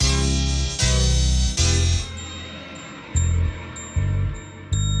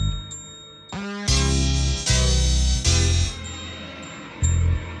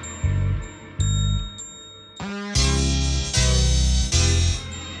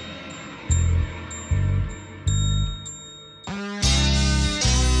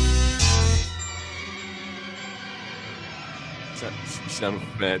listen, I'm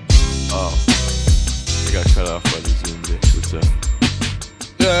a fan. Oh, I got cut off by the Zoom dish. What's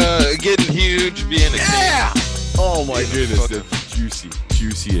up? Getting huge, being a Yeah! Oh my Yeah, goodness, fucking- that's juicy.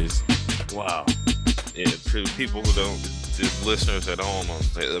 Juicy is. Wow. Yeah, for people who don't, the listeners at home,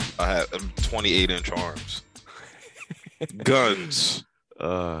 I have 28-inch arms, guns,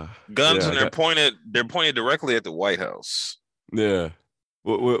 Yeah, and they're pointed directly at the White House. Yeah.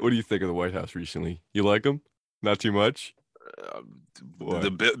 What do you think of the White House recently? You like them? Not too much? What?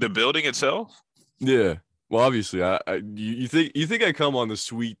 The building itself. Yeah. Well, obviously, you think I come on the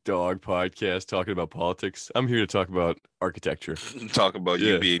Sweet Dog podcast talking about politics? I'm here to talk about architecture. Talk about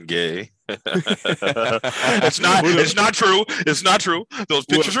Yeah. you being gay. It's not true. It's not true. Those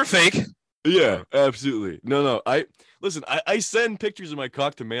pictures are fake. Yeah, absolutely. No. I send pictures of my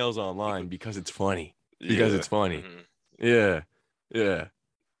cock to males online because it's funny. Because it's funny. Mhm. Yeah.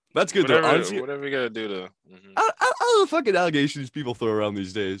 That's good though. Honestly, Whatever you gotta do to. I don't know the fucking allegations people throw around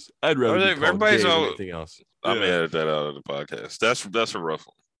these days. I'd rather be called Everybody's gay than all- anything else. I'm Yeah. gonna edit that out of the podcast. That's a rough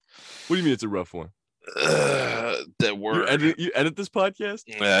one. What do you mean it's a rough one? That You word. edit this podcast?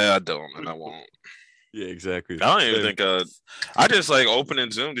 Yeah, I don't, and I won't. Yeah, exactly. I don't even Same. think. I just like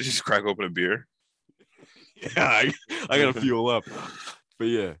opening Zoom to just crack open a beer. Yeah, I gotta fuel up. But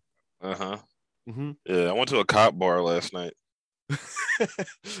yeah. Uh huh. hmm Yeah, I went to a cop bar last night.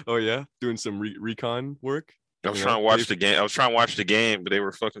 Oh yeah, doing some recon work. I was You trying know, to watch the game. I was trying to watch the game, but they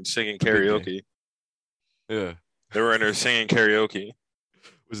were fucking singing Big game. karaoke. Yeah, They were in there singing karaoke.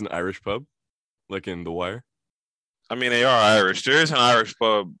 it was an Irish pub, like in The Wire. I mean, they are Irish. There is an Irish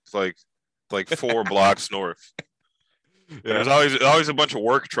pub like 4 blocks north. Yeah, There's always a bunch of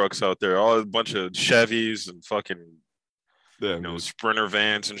work trucks out there. A bunch of Chevys and fucking yeah, Sprinter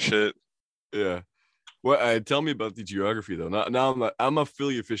vans and shit. yeah. Well, tell me about the geography though. Now I'm a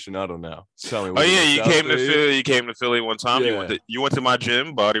Philly aficionado now. Tell me. Oh what yeah, about you South came to Philly? Philly. You came to Philly one time. Yeah. You went to my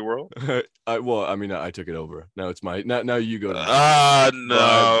gym, Body World. I took it over. Now it's my. Now you go. To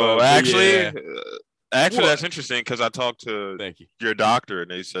No. But Actually, yeah. actually, What? that's interesting because I talked to Thank you. your doctor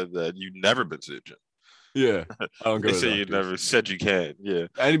and they said that you've never been to the gym. Yeah, I don't go. They to said you doctors. never said you can. Yeah.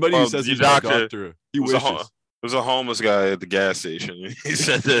 Anybody Well, who says your he's my doctor doctor, he was wishes. a There was a homeless guy at the gas station. He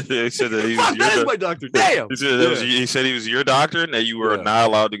said that he was Fuck, your that is doc- my doctor. Damn. He said he said he was your doctor and that you were Yeah. not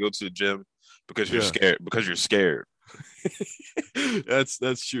allowed to go to the gym because you're Yeah. scared. Because you're scared.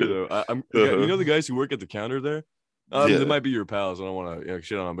 That's true though. I'm. Uh-huh. You know the guys who work at the counter there. Yeah. They might be your pals. I don't want to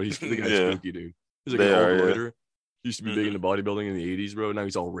shit on him, but he's the guy's Yeah. spooky dude. He's like They an old are, yeah. loiter. He used to be big into bodybuilding in the '80s, bro. Now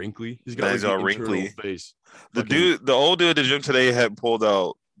he's all wrinkly. He's got Now like he's the all internal wrinkly. face. The Fucking- old dude at the gym today had pulled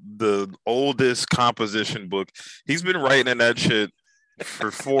out the oldest composition book. He's been writing in that shit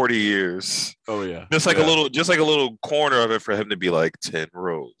for 40 years. Oh yeah. Just like yeah. a little corner of it for him to be like 10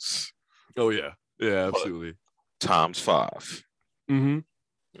 rows Oh yeah. Yeah, absolutely. times 5. Mm-hmm.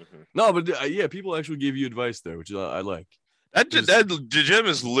 Mhm. No, but yeah, people actually gave you advice there, which I like. The gym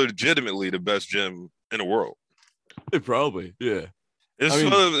is legitimately the best gym in the world. Probably, yeah. It's I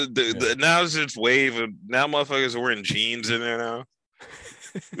mean, full of now it's this wave of now motherfuckers are wearing jeans in there now.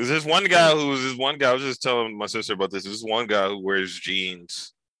 There's this one guy I was just telling my sister about this. There's one guy who wears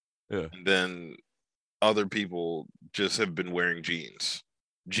jeans. Yeah. And then other people just have been wearing jeans.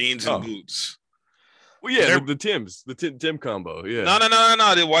 Jeans and Oh. boots. Well, yeah, They're- the Tims, the Tim combo, yeah. No.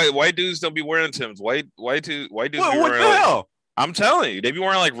 The white dudes don't be wearing Timbs. White dudes What be the wearing like, hell? I'm telling you, they be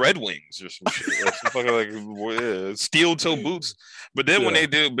wearing like Red Wings or some shit. Like some fucking steel toe boots. But then when Yeah.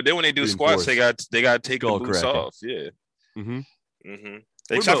 they do squats, they got to take Skull the boots cracking. off. Yeah. Mm-hmm. Mm-hmm.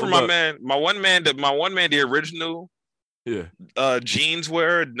 What Except about- for my one man, the original Yeah. jeans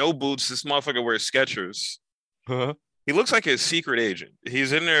wearer, no boots. This motherfucker wears Skechers. Huh? He looks like a secret agent.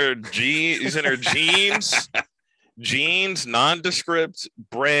 He's in their jeans, nondescript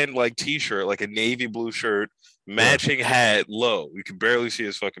brand like t-shirt, like a navy blue shirt, matching hat, low. You can barely see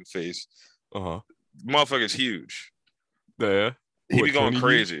his fucking face. Uh-huh. Motherfucker's huge. Yeah. He What, be going Tony?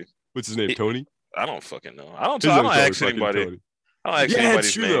 crazy. What's his name? He- Tony? I don't fucking know. I don't His name's ask fucking anybody. Tony. I don't ask Yeah, anybody's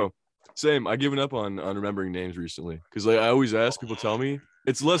it's true name. though. Same. I've given up on remembering names recently because like I always ask. People tell me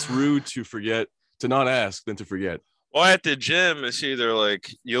it's less rude to not ask than to forget. Well, at the gym, it's either like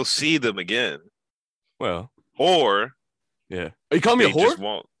you'll see them again, Well, or yeah. Are you calling me a they whore? just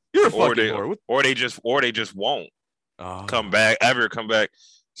won't, You're a or fucking they, whore. What? or they just won't Oh, come back, ever come back.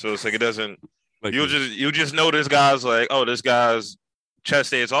 So it's like it doesn't. like You'll this. just know this guy's like, oh, this guy's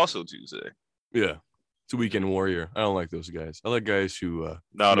chest day is also Tuesday. Yeah. It's a weekend warrior. I don't like those guys. I like guys who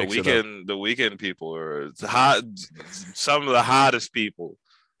No, Mix it up. the weekend people are hot. Some of the hottest people.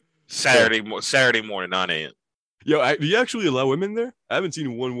 Saturday morning, 9 a.m. do you actually allow women there? I haven't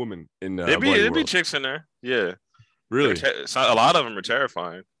seen one woman in There Body be World. chicks in there. Yeah. Really? It's not, a lot of them are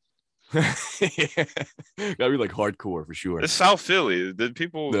terrifying. Yeah. Gotta be like hardcore for sure. It's South Philly. The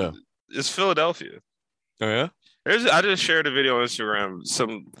people. Yeah. It's Philadelphia. Oh yeah. I just shared a video on Instagram.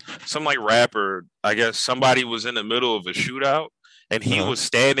 Some like rapper. I guess somebody was in the middle of a shootout, and he was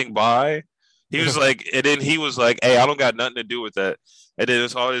standing by. He was like, and then he was like, "Hey, I don't got nothing to do with that." And then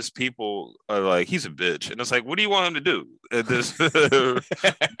it's all these people are like, "He's a bitch," and it's like, "What do you want him to do?" And this,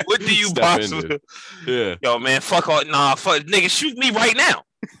 what do you possibly? Yeah. Yo, man, fuck all. Nah, fuck, nigga, shoot me right now.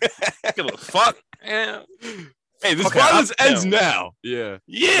 Give a fuck. Yeah. Hey, this violence ends now. Yeah.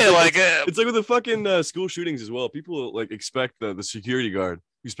 Yeah, like it's like with the fucking school shootings as well. People like expect the security guard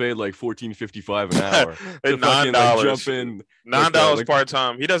who's paid like $14.55 an hour to fucking like, jump in. $9 like, part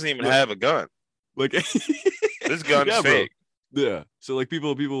time. He doesn't even have a gun. Like this gun's fake. Bro. Yeah. So like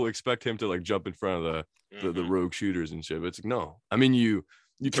people expect him to like jump in front of the rogue shooters and shit. But it's like no. I mean you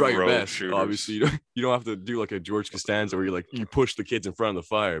try your best. Shooters. Obviously, you don't have to do like a George Costanza where you push the kids in front of the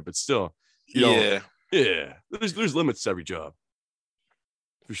fire. But still, yeah. There's limits to every job.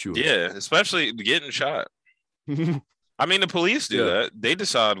 For sure. Yeah, especially getting shot. I mean, the police do that. They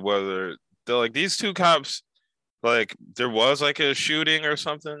decide whether they're like these two cops. Like there was like a shooting or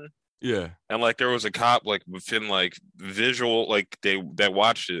something. Yeah, and like there was a cop like within like visual like that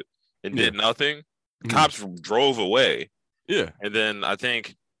watched it and did nothing. Cops drove away. Yeah, and then I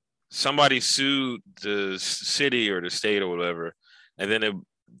think somebody sued the city or the state or whatever, and then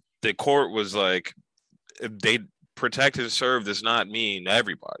the court was like, they protect and serve does not mean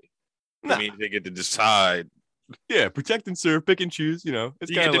everybody. I mean they get to decide. Yeah, protect and serve, pick and choose. You know,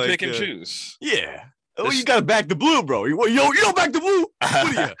 it's kind of like pick and choose. Yeah. Oh, you gotta back the blue, bro. You don't back the blue.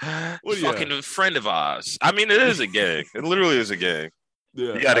 What are you? Fucking friend of ours. I mean, it is a gang. It literally is a gang.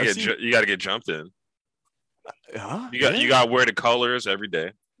 Yeah, you gotta get jumped in. You got to wear the colors every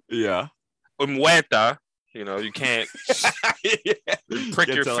day. Yeah. Muerta. You know, you can't prick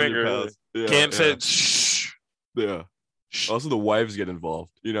your finger. Can't say shh. Yeah. Also, the wives get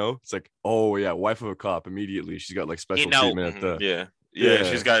involved. You know, it's like, oh yeah, wife of a cop. Immediately, she's got like special treatment at the. Yeah,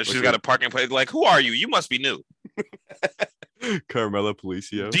 she's got a parking place. Like, who are you? You must be new. Carmela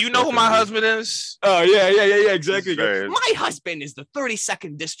Policio. Do you know who my husband is? Oh yeah, exactly. My husband is the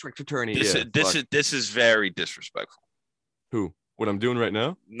 32nd district attorney. This is very disrespectful. Who? What I'm doing right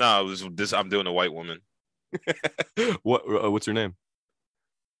now? No, I'm doing a white woman. What's her name?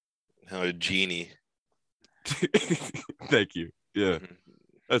 Jeannie. Thank you. Yeah,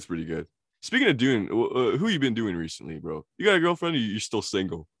 that's pretty good. Speaking of doing, who you been doing recently, bro? You got a girlfriend or you're still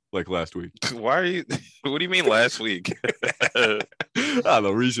single like last week? Why are you? What do you mean last week? I don't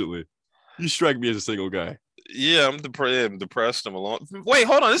know, recently. You strike me as a single guy. Yeah, I'm depressed. I'm alone. Wait,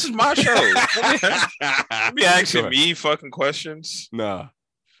 hold on. This is my show. You be asking me fucking questions? Nah.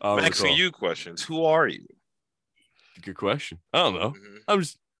 I'm asking you questions. Who are you? Good question. I don't know. I'm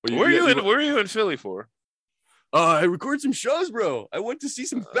just. Where are you in Philly for? I record some shows, bro. I went to see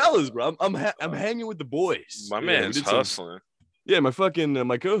some fellas, bro. I'm hanging with the boys. My man's hustling. My fucking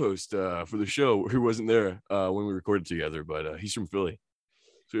my co-host for the show, who wasn't there when we recorded together, but he's from Philly.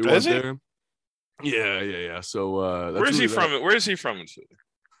 So he was there. Yeah. So where is he from? Where is he from in Philly?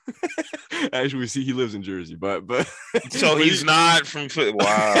 Actually, he lives in Jersey, but so he's not from Philly.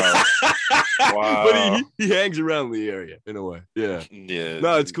 Wow. But he hangs around the area in a way. Yeah.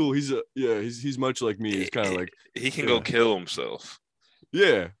 No, it's cool. He's much like me. He's kind of like he can go kill himself.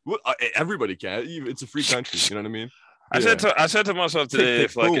 Yeah. Well, everybody can. It's a free country. You know what I mean? I said to myself today,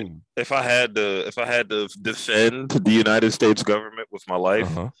 if I had to defend the United States government with my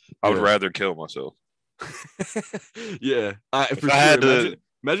life, I would rather kill myself. Yeah.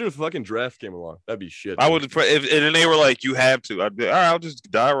 Imagine if a fucking draft came along. That'd be shit. I would. And they were like, "You have to." I'd be, all right, I'll just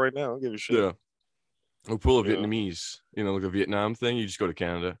die right now. I don't give a shit. Yeah. We'll pull a Vietnamese. You know, like a Vietnam thing. You just go to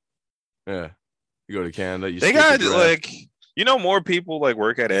Canada. Yeah. You go to Canada. They got like, more people like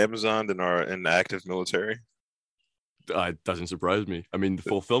work at Amazon than are in the active military. It doesn't surprise me. I mean, the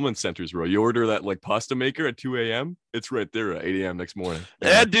fulfillment centers, bro. You order that like pasta maker at 2 a.m. It's right there at 8 a.m. next morning.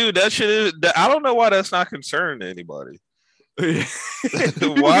 Yeah, dude, that shit is. I don't know why that's not concerning to anybody. Why is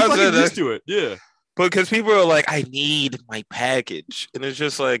that used to it? Yeah, because people are like, I need my package, and it's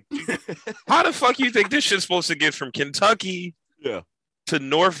just like, how the fuck you think this shit's supposed to get from Kentucky to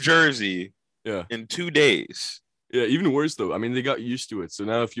North Jersey in 2 days? Yeah, even worse though. I mean, they got used to it. So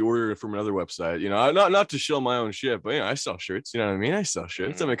now if you order it from another website, not to show my own shit, but I sell shirts. You know what I mean? I sell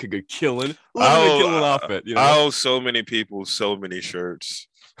shirts. I make a good killing. Killing outfit. I owe so many people so many shirts.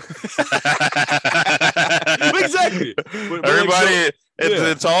 Exactly. Everybody,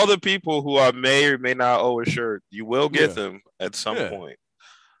 it's all the people who I may or may not owe a shirt. You will get them at some point.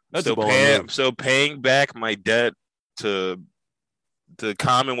 That's so paying back my debt to the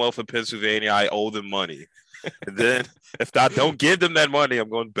Commonwealth of Pennsylvania. I owe them money. And then if I don't give them that money, I'm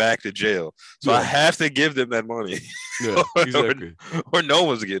going back to jail. So I have to give them that money. Yeah, exactly. or no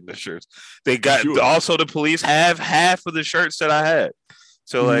one's getting the shirts. They got also the police have half of the shirts that I had.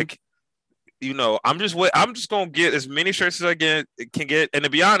 So like, you know, I'm just gonna get as many shirts as I can get. And to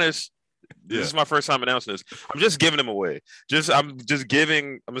be honest, this is my first time announcing this. I'm just giving them away. I'm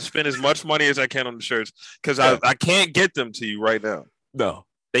gonna spend as much money as I can on the shirts because I can't get them to you right now. No.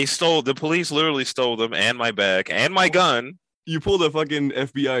 The police literally stole them and my bag and my gun. You pulled a fucking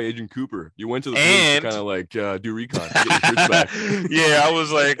FBI agent Cooper. You went to the police to kind of like do recon to get your shirts back. Yeah, I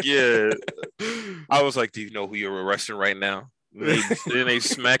was like, do you know who you're arresting right now? Then they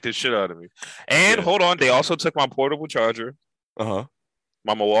smacked the shit out of me. And hold on, they also took my portable charger. My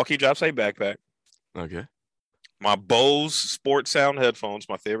Milwaukee Job Site backpack. Okay. My Bose Sports Sound headphones,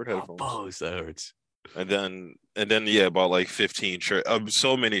 my favorite headphones. Bose, that hurts. And then about like 15 shirts.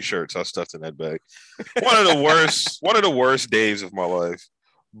 So many shirts I stuffed in that bag. One of the worst days of my life.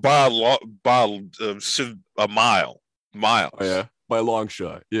 By a mile. Miles. Oh, yeah. By a long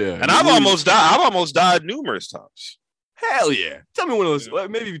shot. Yeah. And I've almost died numerous times. Hell yeah. Tell me one of those.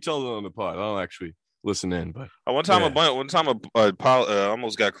 Maybe if you tell them on the pod. I don't actually listen in, but one time I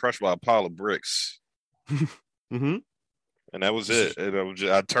almost got crushed by a pile of bricks. And that was it. And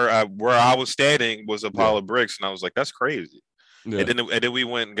where I was standing was a pile of bricks, and I was like, "That's crazy." Yeah. And then we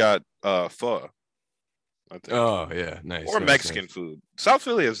went and got pho. I think. Oh yeah, nice. Or Mexican food. South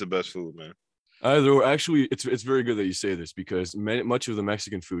Philly has the best food, man. Actually, it's very good that you say this because much of the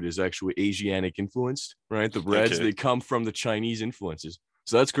Mexican food is actually Asiatic influenced, right? The breads they come from the Chinese influences,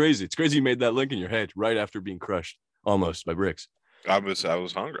 so that's crazy. It's crazy you made that link in your head right after being crushed almost by bricks. I was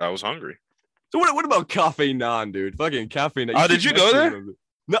hungry. So what about Cafe Nan, dude? Fucking Cafe Nan. Oh, did you go there?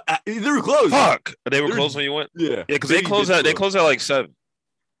 No, they were closed. Fuck, they were closed when you went. Yeah, because they closed at like 7.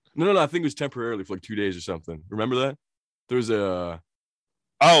 No. I think it was temporarily for like 2 days or something. Remember that? There was a.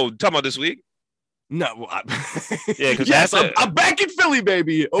 Oh, talking about this week? No, yeah, because I'm back in Philly,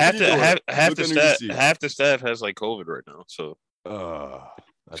 baby. Half the staff has like COVID right now, so.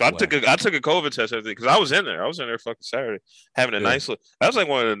 So I took a COVID test because I was in there. I was in there fucking Saturday having a nice look. That was like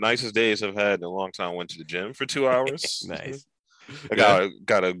one of the nicest days I've had in a long time. I went to the gym for 2 hours. Nice. I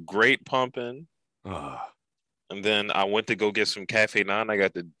got a great pump in. And then I went to go get some Cafe Nan. I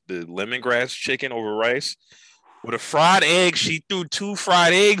got the lemongrass chicken over rice with a fried egg. She threw 2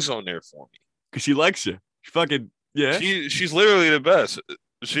 fried eggs on there for me. Because she likes you. She fucking, yeah. She's literally the best.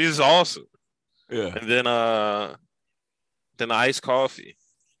 She's awesome. Yeah. And then the iced coffee.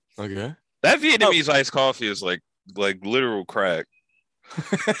 Okay. That Vietnamese iced coffee is like literal crack.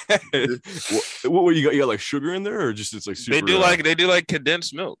 What you got? You got like sugar in there, or just it's like super? They do like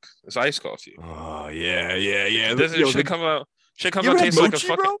condensed milk. It's iced coffee. Oh yeah. Should come out. Tastes like a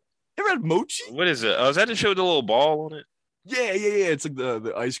fucking. Bro? You ever had mochi? What is it? Is that the show with the little ball on it? Yeah. It's like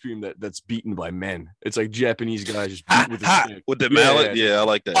the ice cream that's beaten by men. It's like Japanese guys just beat with the stick. With the mallet. Yeah, I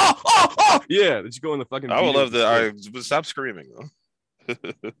like that. Oh! Yeah, just go in the fucking. I would love that. Stop screaming though.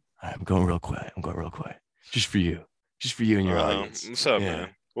 I'm going real quiet. Just for you and your audience. What's up, man?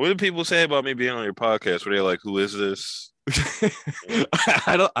 What do people say about me being on your podcast? Were they like, "Who is this?"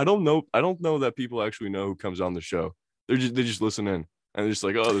 I don't know. I don't know that people actually know who comes on the show. They just listen in and they're just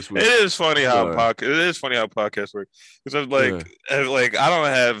like, "Oh, this." It is funny how podcasts work. Because I'm like, I don't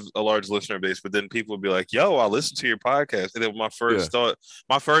have a large listener base, but then people will be like, "Yo, I listen to your podcast," and then my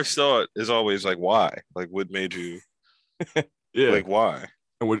first thought is always like, "Why? Like, what made you?" Yeah. Like, why?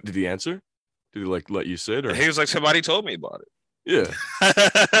 And what did he answer? Did he like let you sit? Or he was like, somebody told me about it. Yeah.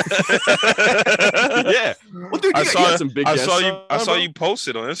 Yeah. Well, dude, I saw you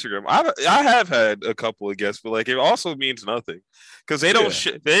posted on Instagram. I have had a couple of guests, but like it also means nothing because they don't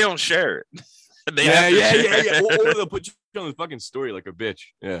share it. Yeah. Or they'll put you on the fucking story like a bitch.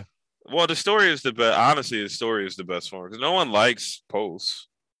 Yeah. Well, the story is the best. Honestly, the story is the best one because no one likes posts.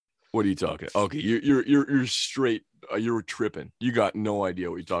 What are you talking? Okay, you're straight. You're tripping. You got no idea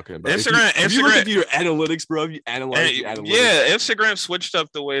what you're talking about. Instagram. If you look at your analytics, bro, you analyze the analytics. Yeah, Instagram switched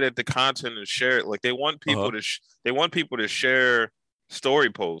up the way that the content is shared. Like they want people to share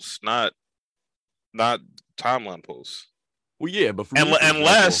story posts, not timeline posts. Well, yeah, but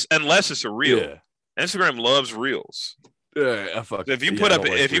unless it's a reel. Yeah. Instagram loves reels. Yeah, fuck. If you put up,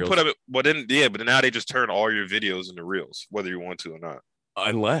 but now they just turn all your videos into reels, whether you want to or not.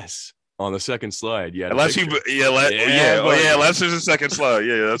 Unless on the second slide, unless there's a second slide.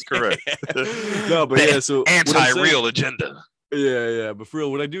 Yeah, that's correct. No, but so anti-real agenda. Yeah. But for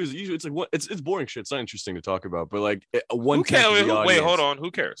real, what I do is usually it's like it's boring shit. It's not interesting to talk about. But like one who cares? Wait, hold on.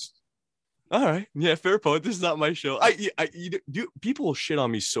 Who cares? All right, yeah, fair point. This is not my show. People shit on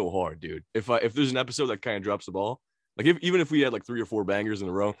me so hard, dude. If there's an episode that kind of drops the ball, like even if we had like 3 or 4 bangers in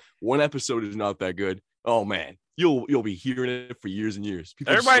a row, one episode is not that good. Oh man, you'll be hearing it for years and years.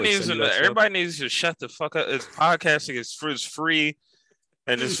 Everybody needs to shut the fuck up. It's podcasting. It's free,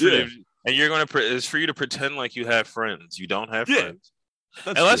 and it's free. And it's for you to pretend like you have friends. You don't have friends.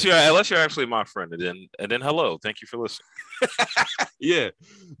 Unless you're actually my friend, and then hello, thank you for listening. Yeah,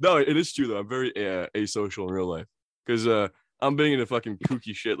 no, it is true though. I'm very asocial in real life because I'm big into fucking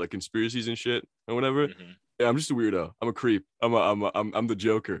kooky shit like conspiracies and shit and whatever. Mm-hmm. Yeah, I'm just a weirdo. I'm a creep. I'm the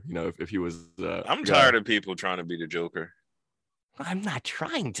Joker. You know, if he was. I'm tired of people trying to be the Joker. I'm not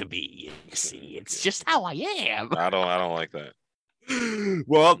trying to be. You see, it's just how I am. I don't like that.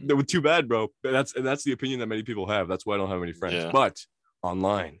 Well, too bad, bro. That's the opinion that many people have. That's why I don't have any friends. Yeah. But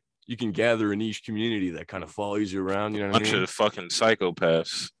online, you can gather a niche community that kind of follows you around. You know what I mean? Bunch of fucking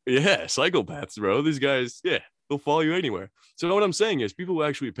psychopaths. Yeah, psychopaths, bro. These guys, they'll follow you anywhere. So what I'm saying is, people who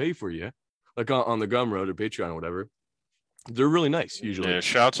actually pay for you, like on the Gumroad or Patreon or whatever, they're really nice usually. Yeah,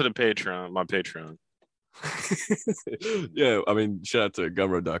 shout out to the Patreon, my Patreon. Yeah, I mean, shout out to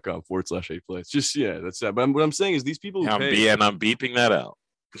gumroad.com/8plays. Just that's that. But what I'm saying is, these people who I'm beeping that out.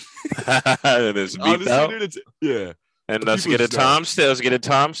 It is beeped out. Dude, and let's get a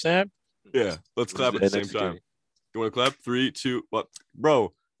timestamp. Yeah, let's clap at the same time. You want to clap? 3, 2, what?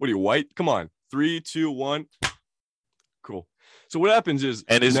 Bro, what are you, white? Come on. 3, 2, 1. Cool. So what happens is,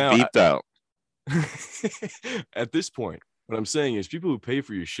 and it's beeped out. At this point, what I'm saying is, people who pay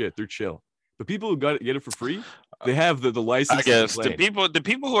for your shit, they're chill. The people who get it for free, they have the license. I guess the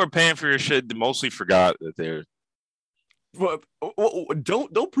people who are paying for your shit mostly forgot that they're. Well,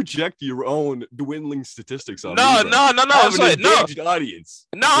 don't project your own dwindling statistics on No. It's like no audience.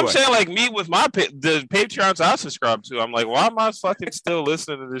 No, I'm saying like me with the Patreons I subscribe to. I'm like, why am I fucking still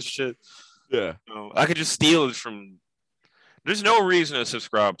listening to this shit? Yeah, I could just steal it from. There's no reason to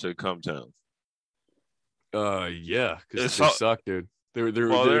subscribe to Cumtown. Yeah, because they suck, dude. They're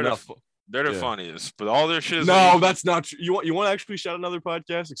not. They're the funniest, but all their shit is that's not true. You want to actually shout another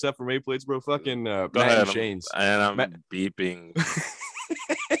podcast except for Mayplates, bro? Fucking Matt and Shane's. And I'm beeping.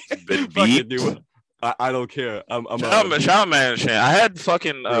 Beep. Dude, I don't care. Shout out Matt and Shane. I had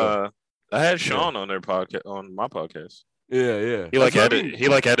fucking I had Sean on their podcast, on my podcast. Yeah. He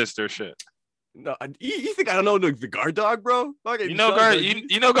edits their shit. No, you think I don't know the guard dog, bro? Okay, you know guard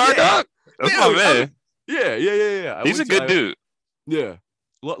dog? That's my man. Yeah. He's a good dude. Yeah.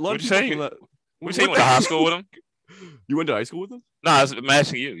 What you saying? You went to high school with him? You went to high school with him? No, I'm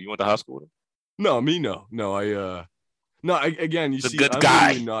asking you. You went to high school with him? No, me no. Again, you see, good I'm guy.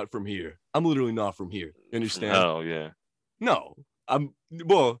 literally not from here. I'm literally not from here. You understand? Oh yeah. No, I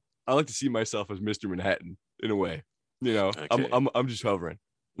like to see myself as Mr. Manhattan in a way. You know, okay. I'm just hovering.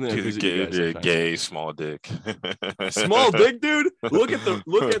 Gay, small dick. Small dick, dude. Look at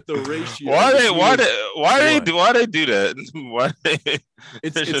the ratio. Why they do that?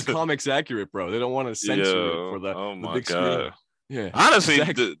 It's comics accurate, bro. They don't want to censor it for the big screen. Yeah. Honestly,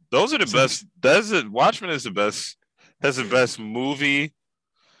 those are the best. Watchmen is the best. Has the best movie.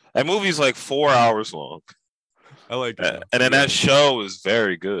 That movie's like 4 hours long. I like it. And then that show is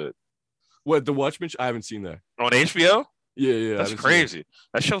very good. What, the Watchmen? I haven't seen that on HBO. Yeah, that's crazy.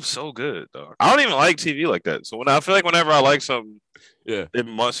 That show's so good, dog. I don't even like TV like that. So I feel like whenever I like something, it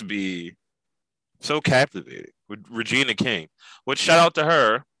must be so captivating. With Regina King, which shout out to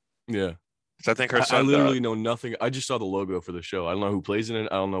her. Yeah, I think her son. I literally know nothing. I just saw the logo for the show. I don't know who plays in it.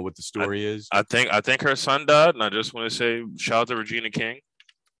 I don't know what the story is. I think her son died, and I just want to say shout out to Regina King.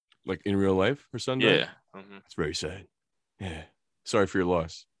 Like in real life, her son died. Yeah, it's very sad. Yeah, sorry for your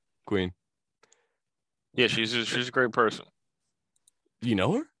loss, Queen. Yeah, she's a great person. You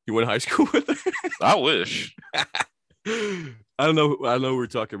know her? You went to high school with her? I wish. I don't know who we're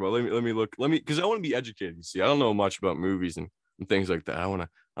talking about. Let me look. Because I want to be educated. You see, I don't know much about movies and things like that. I want to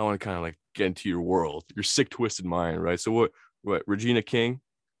kind of like get into your world, your sick, twisted mind, right? So what? Regina King?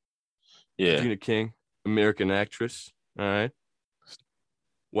 Yeah. Regina King, American actress. All right.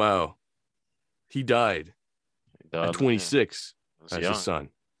 Wow. He died at 26 as his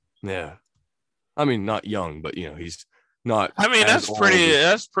son. Yeah. I mean, not young, but he's not. I mean, that's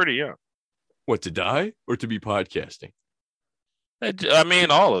pretty young. What, to die or to be podcasting? I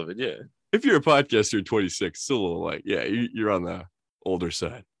mean, all of it, yeah. If you're a podcaster at 26, still a little like, you're on the older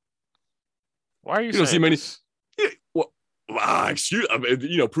side. Why are you? You don't see many. Yeah, well, excuse. I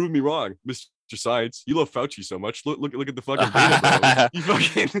mean, prove me wrong, Mr. Science. You love Fauci so much. Look at the fucking data, bro. You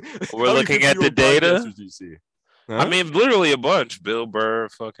fucking. We're looking at the data. Do you see? Huh? I mean, literally a bunch. Bill Burr,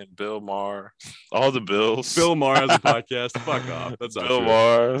 fucking Bill Maher, all the Bills. Bill Maher has a podcast. Fuck off. That's not Bill true.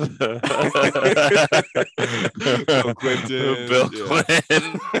 Maher. Bill Clinton. Bill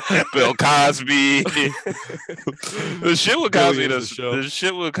Clinton. Bill Cosby. The shit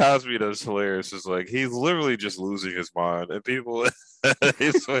with Cosby that's hilarious is like he's literally just losing his mind, and people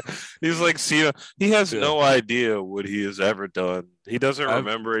he's like see, he has no idea what he has ever done. He doesn't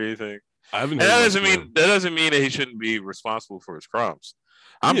remember anything. That doesn't mean that he shouldn't be responsible for his crimes.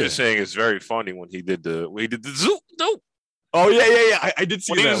 I'm just saying it's very funny when he did the zoop dope. Oh yeah. I did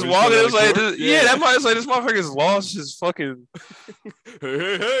see when that. He was walking. It was like, that might like this motherfucker's lost his fucking.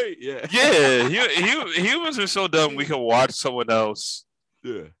 hey, Humans are so dumb. We can watch someone else.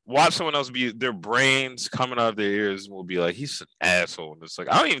 Yeah. Watch someone else be their brains coming out of their ears and we'll be like, he's an asshole. And it's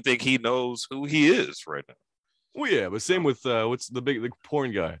like I don't even think he knows who he is right now. Well, yeah, but same with what's the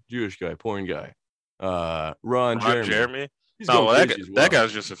porn guy, Jewish guy, porn guy, Ron Jeremy. He's that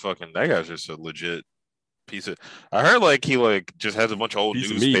guy's just a legit piece of. I heard like he like just has a bunch of old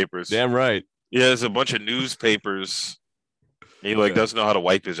newspapers. Damn right. Yeah, there's a bunch of newspapers. He like doesn't know how to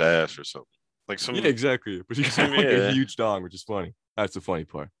wipe his ass or something. Like some. Yeah, exactly. But he's got like a huge dong, which is funny. That's the funny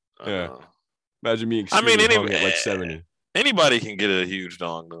part. Yeah. Imagine me. At like 70. Anybody can get a huge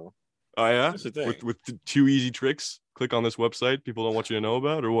dong though. Oh yeah, with two easy tricks. Click on this website. People don't want you to know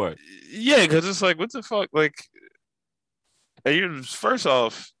about, or what? Yeah, because it's like, what the fuck? Like, you first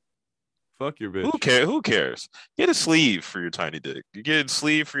off, fuck your bitch. Who cares? Get a sleeve for your tiny dick. You get a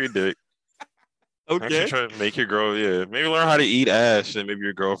sleeve for your dick. Okay. Try to make your girl, maybe learn how to eat ass, and maybe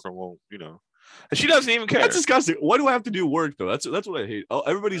your girlfriend won't, And she doesn't even care. That's disgusting. Why do I have to do work though? That's what I hate.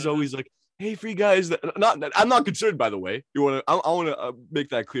 Everybody's always like, hey, free guys. I'm not concerned, by the way. I want to make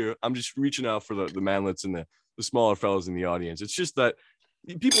that clear. I'm just reaching out for the manlets and the smaller fellas in the audience. It's just that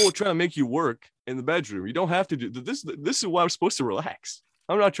people will try to make you work in the bedroom. You don't have to do this. This is why I'm supposed to relax.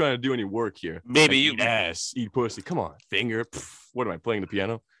 I'm not trying to do any work here. Maybe you eat pussy. Come on, finger. What am I playing the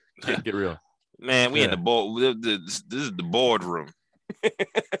piano? Get real. Man, we in the board. This is the boardroom.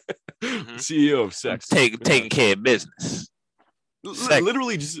 CEO of sex. Taking care of business.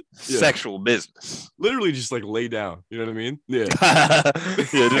 Literally just sexual business. Literally just like lay down. You know what I mean? Yeah.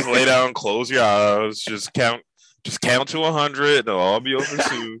 Just lay down, close your eyes, just count to 100. They'll all be over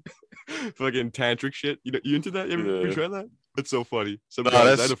soon. Fucking tantric shit. You into that? You tried that? That's so funny. I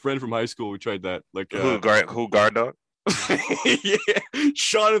had a friend from high school. We tried that. Like who guard dog? Yeah,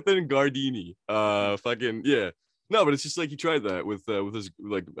 Jonathan Gardini. Fucking yeah. No, but it's just like he tried that with his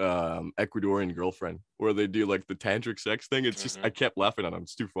like Ecuadorian girlfriend, where they do like the tantric sex thing. It's just I kept laughing at him.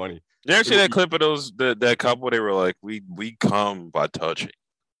 It's too funny. You ever see that clip of that couple? They were like, we come by touching.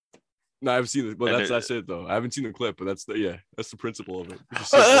 No, I've seen it, but that's it though. I haven't seen the clip, but that's the principle of it. It's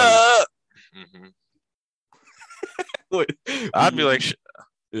so Wait, I'd be like,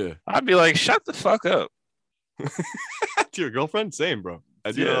 shut the fuck up. To your girlfriend, same, bro.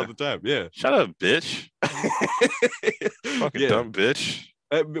 I do that all the time. Yeah. Shut up, bitch. Fucking dumb bitch.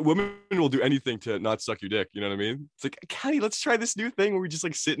 Women will do anything to not suck your dick. You know what I mean? It's like, Connie, let's try this new thing where we just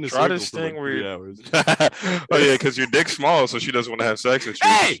like sit in a circle for like 3 hours. Oh yeah, because your dick's small, so she doesn't want to have sex with you.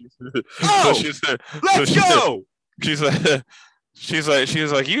 Hey, let's go. She's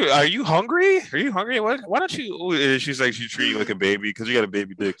like, are you hungry? Are you hungry? Why don't you? She's like, she treat you like a baby because you got a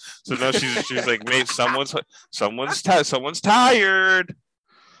baby dick. So now she's like, mate, someone's tired.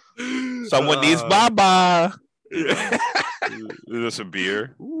 Someone needs baba. Is a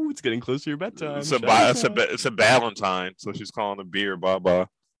beer? Ooh, it's getting close to your bedtime. It's a Valentine, so she's calling the beer baba.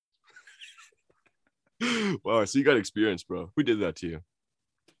 Wow, so you got experience, bro. Who did that to you?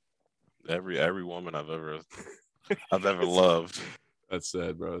 Every woman I've ever loved. That's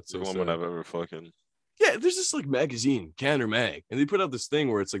sad, bro. It's so woman sad. I've ever fucking. Yeah, there's this like magazine, Canner Mag, and they put out this thing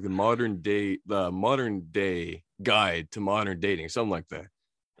where it's like the modern day guide to modern dating, something like that.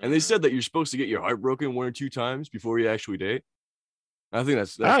 And they said that you're supposed to get your heart broken 1 or 2 times before you actually date. I think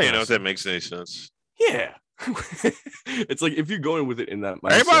that's I don't even know if that makes any sense. Yeah. It's like if you're going with it in that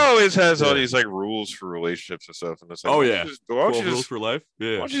mindset. Everybody always has all these like rules for relationships and stuff. And it's like, why don't you just rules for life?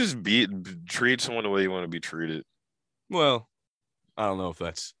 Yeah. Why don't you just treat someone the way you want to be treated? Well, I don't know if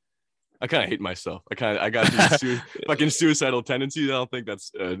that's. I kind of hate myself. I got these fucking suicidal tendencies. I don't think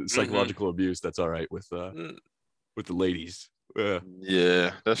that's psychological abuse. That's all right with the ladies.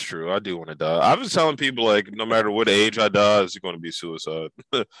 Yeah, that's true. I do want to die. I've been telling people like, no matter what age I die, it's going to be suicide.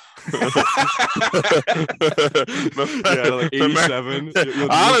 Like 87.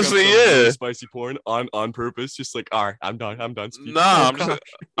 Honestly, yeah. Spicy porn on purpose, just like, all right, I'm done. Nah,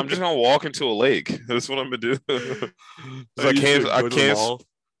 I'm just gonna walk into a lake. That's what I'm gonna do. I can't.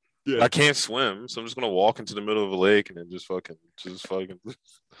 I can't swim, so I'm just gonna walk into the middle of a lake and then just fucking. Do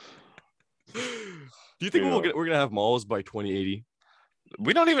you think we're gonna have malls by 2080?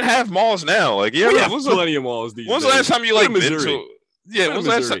 We don't even have malls now. Like, yeah, we have plenty of malls these days. When's the last time you like been Missouri. to? Yeah, when's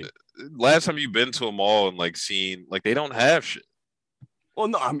the last time you've been to a mall and like seen like they don't have shit? Well,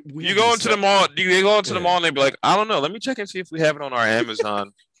 no, you go into the mall. You go into the mall and they be like, I don't know. Let me check and see if we have it on our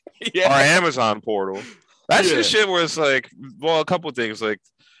Amazon, our Amazon portal. That's just shit where it's like, well, a couple of things. Like,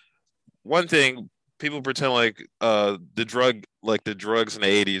 one thing, people pretend like the drugs in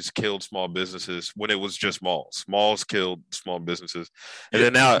the 80s killed small businesses when it was just malls. Malls killed small businesses, and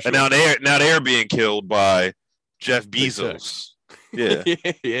then now they're being killed by Jeff Bezos. Yeah,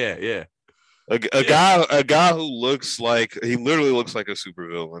 yeah. A guy who literally looks like a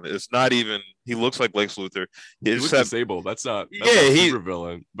supervillain. It's not even. He looks like Lex Luthor. He looks disabled. That's not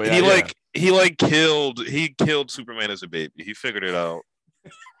supervillain. But he killed Superman as a baby. He figured it out.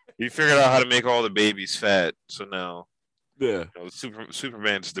 He figured out how to make all the babies fat. So now,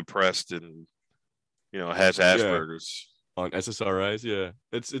 Superman's depressed and has Asperger's on SSRIs. Yeah,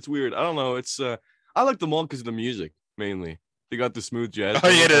 it's weird. I don't know. It's I like the mall because of the music mainly. They got the smooth jazz. Oh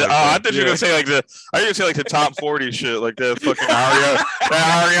yeah, I thought you were gonna say like the top 40 shit, like the fucking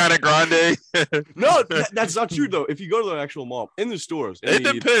Ariana Grande. No, that's not true though. If you go to the actual mall in the stores, it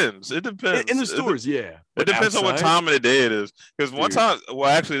depends. It depends in the stores. It depends on what time of the day it is. Because one time, well,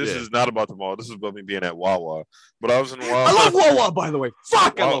 actually, this is not about the mall. This is about me being at Wawa. But I was in Wawa. I love Wawa, by the way. I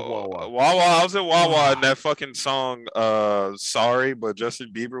love Wawa. I was at Wawa, and that fucking song, "Sorry," but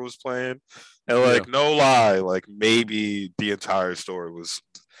Justin Bieber was playing. And no lie, like maybe the entire store was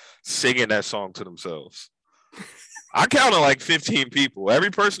singing that song to themselves. I counted like 15 people.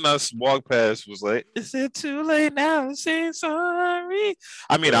 Every person I walked past was like, "Is it too late now to say sorry?"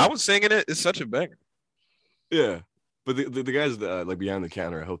 I mean, I was singing it. It's such a banger. Yeah, but the guys that like behind the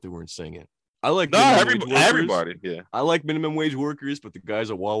counter, I hope they weren't singing. I like everybody. Yeah, I like minimum wage workers, but the guys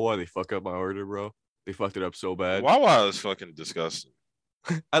at Wawa, they fuck up my order, bro. They fucked it up so bad. Wawa is fucking disgusting.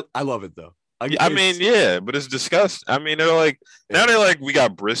 I love it though. I mean, yeah, but it's disgusting. I mean, they're like, now they're like, we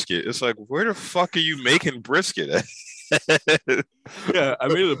got brisket. It's like, where the fuck are you making brisket at? Yeah, I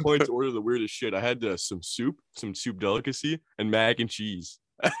made it a point to order the weirdest shit. I had some soup delicacy, and mac and cheese.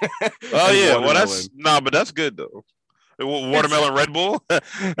 Oh yeah, well but that's good though. Watermelon Red Bull.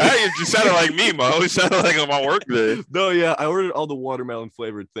 You sounded like me, Mo. You sounded like on my work day. No, yeah, I ordered all the watermelon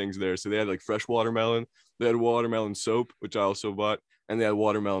flavored things there. So they had like fresh watermelon. They had watermelon soap, which I also bought. And they had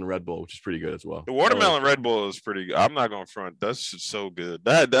watermelon Red Bull, which is pretty good as well. The watermelon Red Bull is pretty good. I'm not going to front. That's just so good.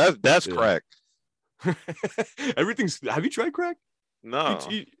 That's crack. Have you tried crack? No.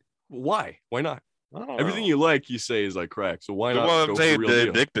 Why? Why not? Everything you like, you say is like crack. So why not? Well, I'm saying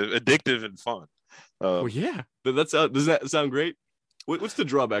addictive and fun. Well, yeah. Does that sound great? What's the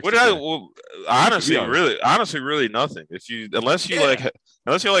drawback? Honestly, really nothing. Unless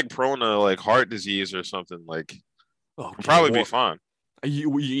you're like prone to like heart disease or something, like it'll probably be fine.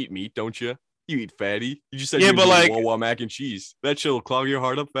 You eat meat, don't you? You eat fatty. You just said you eat Wawa mac and cheese. That shit will clog your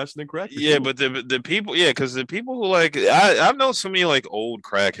heart up faster than crack. Yeah, but the people, because the people who like, I've known so many like old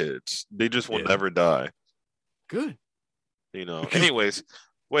crackheads. They just will never die. Good. Anyways,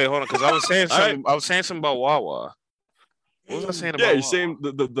 wait, hold on, because I was saying something. I was saying something about Wawa. What was I saying about? Yeah, you're saying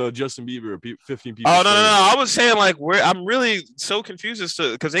the Justin Bieber 15 people. Oh no! I was saying like where I'm really so confused as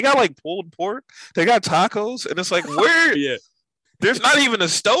to because they got like pulled pork, they got tacos, and it's like where? Yeah. There's not even a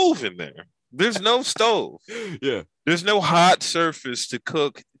stove in there. There's no stove. Yeah. There's no hot surface to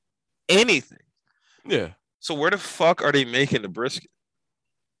cook anything. Yeah. So where the fuck are they making the brisket?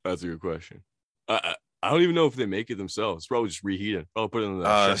 That's a good question. I don't even know if they make it themselves. It's probably just reheated. I'll put it in the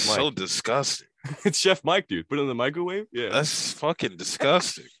Chef Mike. So disgusting. It's Chef Mike, dude. Put it in the microwave. Yeah. That's fucking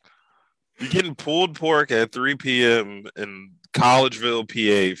disgusting. You're getting pulled pork at 3 p.m. in Collegeville,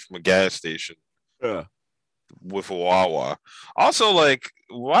 PA from a gas station. Yeah. With a Wawa. Also, like,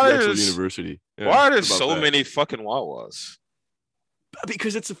 why are there so many fucking Wawas?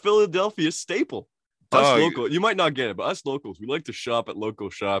 Because it's a Philadelphia staple. Us local, you might not get it, but us locals, we like to shop at local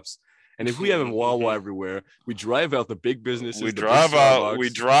shops. And if we have a Wawa everywhere, we drive out the big businesses. We drive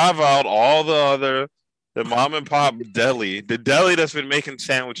out all the mom and pop deli, the deli that's been making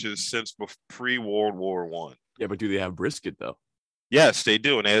sandwiches since pre-World War I. Yeah, but do they have brisket though? Yes, they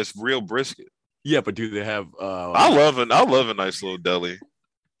do, and it has real brisket. Yeah, but do they have? I love a nice little deli.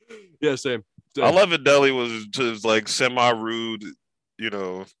 Yeah, same. I love a deli was just like semi-rude,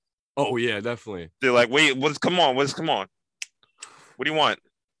 Oh yeah, definitely. They're like, wait, come on? What do you want?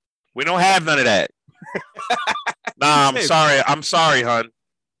 We don't have none of that. Nah, I'm sorry, hon.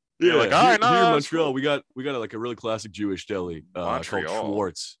 Yeah, like all right, here in Montreal, cool. we got like a really classic Jewish deli called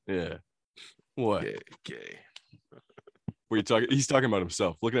Schwartz. Yeah. What? Gay. What are you talking? He's talking about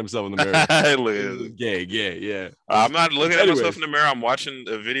himself. Looking at himself in the mirror. Gay, yeah. I'm not looking at myself in the mirror. I'm watching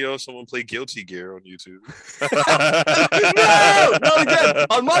a video of someone play Guilty Gear on YouTube. No, not again.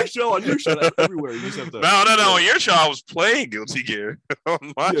 On my show, on your show, everywhere. You just have to. No. On your show, I was playing Guilty Gear.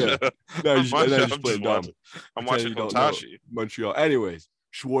 On my show. No, I'm just playing dumb. I'm watching Kotashi. Montreal. Anyways,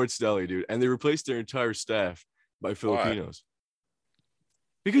 Schwartz Deli, dude. And they replaced their entire staff by Filipinos.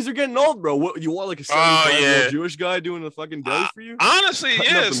 Because they're getting old, bro. What you want, like a 75-year-old Jewish guy doing the fucking deli for you? Honestly,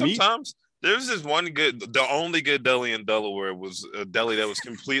 yeah. Sometimes there's this the only good deli in Delaware was a deli that was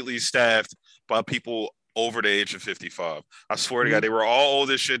completely staffed by people over the age of 55. I swear to God, they were all old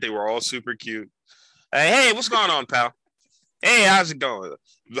as shit. They were all super cute. Hey, what's going on, pal? Hey, how's it going?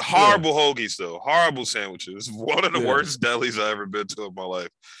 The horrible hoagies, though. Horrible sandwiches. One of the worst delis I've ever been to in my life.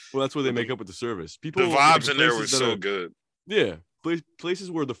 Well, that's what they make up with the service. The vibes in there were so good. Yeah.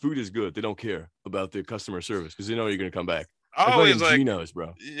 Places where the food is good, they don't care about the customer service because they know you're gonna come back. Always like Geno's,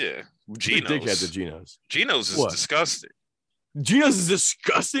 bro. Yeah, Geno's. Dickheads at Geno's. Geno's is disgusting. Geno's is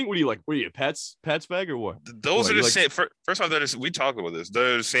disgusting. What are you like? What are you, Pat's bag or what? Those are the same. First off, we talk about this.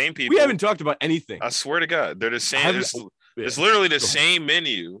 They're the same people. We haven't talked about anything. I swear to God, they're the same. It's literally the same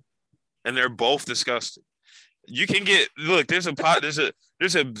menu, and they're both disgusting. You can get there's a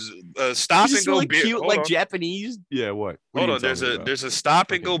stop and go beer. Cute, like Japanese. Yeah, what? Hold on, there's a stop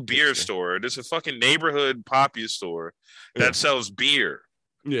and go beer store. There's a fucking neighborhood poppy store that sells beer.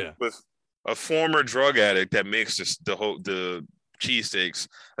 Yeah, with a former drug addict that makes the cheesesteaks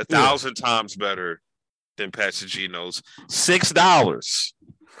 1,000 times better than Pat's and Geno's. $6,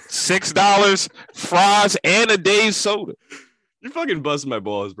 fries, and a day's soda. You fucking busting my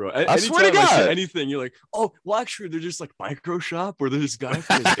balls, bro. I swear to God. I say anything, you're like, oh, well, actually, they're just like micro shop where there's this guy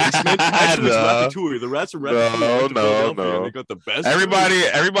from his basement. Actually, it's Ratatouille. The rats are Ratatouille. No. They got the best.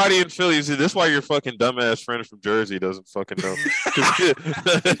 Everybody in Philly, this is why your fucking dumbass friend from Jersey doesn't fucking know.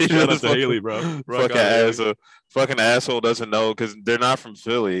 Shout out to Haley, bro. Fucking asshole doesn't know because they're not from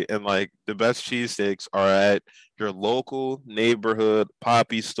Philly. And like the best cheesesteaks are at your local neighborhood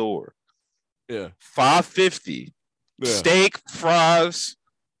poppy store. Yeah. $5.50. Yeah. Steak, fries,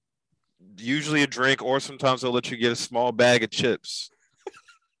 usually a drink, or sometimes they'll let you get a small bag of chips.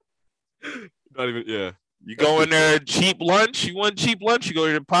 Not even, yeah. You go in there, cheap lunch. You want cheap lunch? You go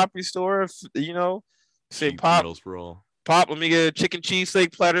to the Poppy store, say cheap Pop. For all. Pop, let me get a chicken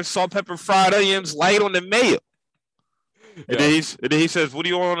cheesesteak platter, salt, pepper, fried onions, light on the mayo. Yeah. And then he says, what do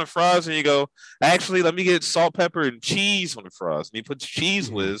you want on the fries? And you go, actually, let me get salt, pepper, and cheese on the fries. And he puts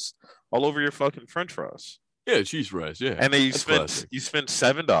cheese whiz all over your fucking French fries. Yeah, cheese fries. Yeah, and then you spent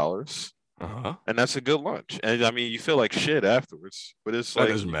 $7, and that's a good lunch. And I mean, you feel like shit afterwards, but it's like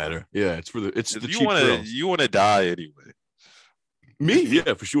that doesn't matter. Yeah, it's the you want to die anyway. Me,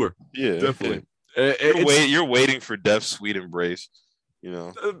 yeah, for sure. Yeah, definitely. You're waiting for death's sweet embrace. You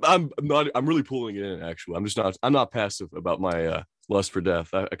know, I'm really pulling it in. Actually, I'm not passive about my lust for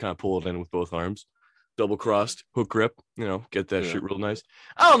death. I kind of pull it in with both arms, double crossed, hook grip. Get that shit real nice.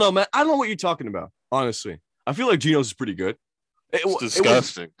 I don't know, man. I don't know what you're talking about. Honestly. I feel like Geno's is pretty good. It's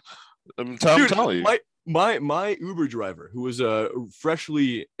disgusting. I'm telling you. My Uber driver, who was a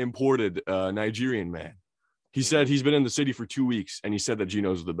freshly imported Nigerian man, he said he's been in the city for 2 weeks, and he said that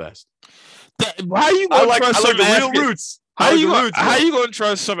Geno's are the best. How are you going to trust some real roots? How are you going to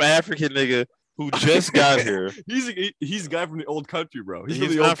trust some African nigga who just got here? He's a guy from the old country, bro. He's from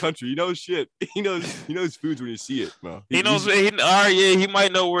the old country. He knows shit. He knows foods when you see it, bro. He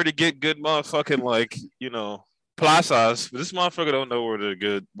might know where to get good motherfucking plazas, but this motherfucker don't know where the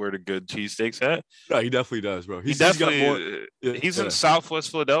good cheesesteaks at. No, he definitely does, bro. He's definitely he's in Southwest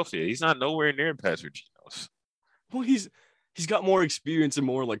Philadelphia. He's not nowhere near Patrick Geno's. Well, he's got more experience and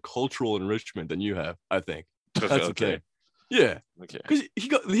more like cultural enrichment than you have, I think. That's okay. Yeah. Okay. Because he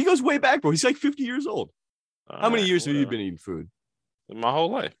goes way back, bro. He's like 50 years old. How many years have you been eating food? My whole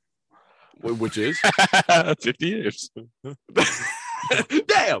life. Which is 50 years.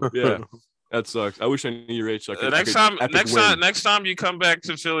 Damn. Yeah. That sucks. I wish I knew your age. So next time you come back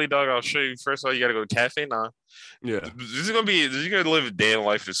to Philly, dog, I'll show you. First of all, you gotta go to Cafe Nah. Yeah. You're gonna live a day in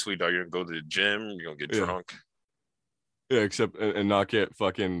life that's sweet, dog. You're gonna go to the gym. You're gonna get drunk. Yeah, except and not get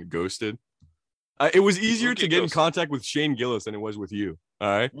fucking ghosted. It was easier to get in contact with Shane Gillis than it was with you. All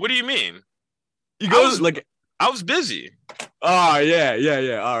right. What do you mean? I was busy. Oh, yeah.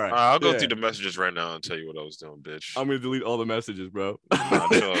 All right. I'll go through the messages right now and tell you what I was doing, bitch. I'm going to delete all the messages, bro. Nah,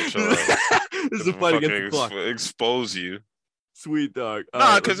 chill. This is a fight against the clock. Expose you. Sweet dog.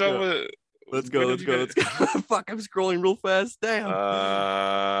 Nah, because I was... Let's go. Fuck, I'm scrolling real fast. Damn.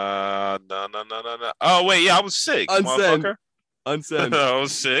 No. Oh wait, yeah, I was sick, motherfucker. Unsend. I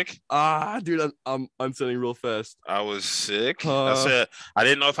was sick. Dude, I'm unsending real fast. I was sick. I said I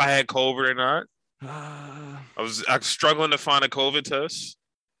didn't know if I had COVID or not. I was struggling to find a COVID test.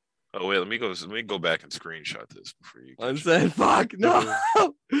 Oh wait, let me go back and screenshot this before you. Unsend. Fuck no,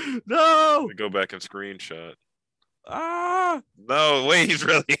 no. Let me go back and screenshot. No, wait, he's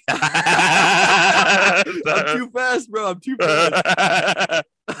really. I'm too fast, bro. I'm too fast.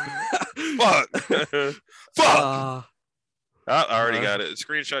 Fuck. Fuck. I already got it.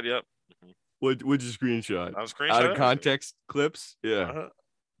 Screenshot. Yep. What'd you screenshot? I was screenshot. Out of context clips. Yeah.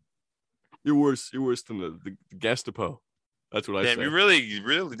 You're worse than the Gestapo. That's what I said. Damn, you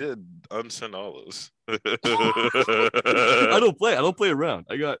really did unsend all those. I don't play around.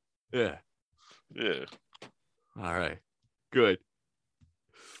 Yeah. All right. Good.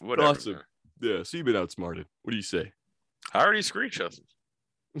 Whatever. Awesome. Man. Yeah. So you've been outsmarted. What do you say? I already screenshot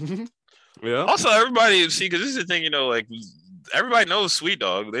them. Yeah. Also, everybody see, because this is the thing, like everybody knows Sweet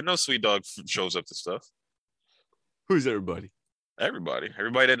Dog. They know Sweet Dog shows up to stuff. Who's everybody? Everybody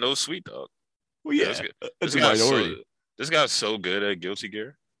that knows Sweet Dog. Well, yeah, that's a minority. This guy's so good at Guilty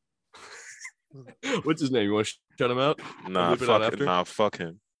Gear. What's his name? You want to shout him out? Fuck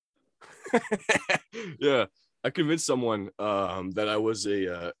him. Yeah, I convinced someone that I was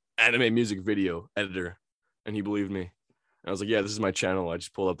a anime music video editor, and he believed me. And I was like, "Yeah, this is my channel. I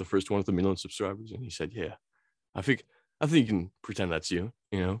just pulled up the first one with 1 million subscribers," and he said, "Yeah, I think you can pretend that's you.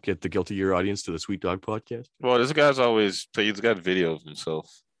 Get the Guilty Gear audience to the Sweet Dog podcast." Well, this guy's he's got video of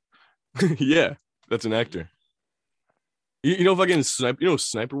himself. Yeah, that's an actor. You know fucking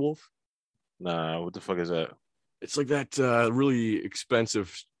Sniper Wolf? Nah, what the fuck is that? It's like that really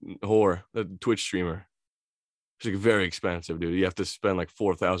expensive whore, that Twitch streamer. She's like very expensive, dude. You have to spend like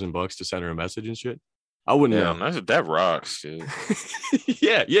 $4,000 to send her a message and shit. I wouldn't know. That rocks, dude.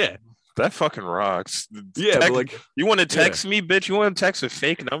 Yeah. That fucking rocks. Yeah, but like, you want to text me, bitch? You want to text a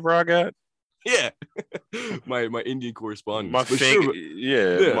fake number I got? Yeah. my Indian correspondent. My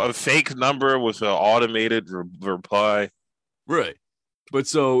fake number with an automated reply. Right. But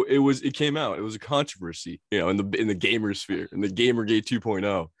so it came out. It was a controversy, in the gamer sphere, in the Gamergate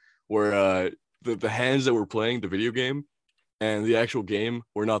 2.0, where the hands that were playing the video game and the actual game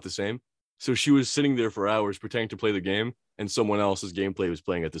were not the same. So she was sitting there for hours pretending to play the game, and someone else's gameplay was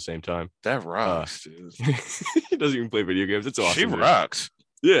playing at the same time. That rocks, dude. He doesn't even play video games. It's awesome. She rocks.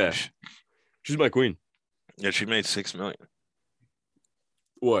 Yeah. She's my queen. Yeah, she made $6 million.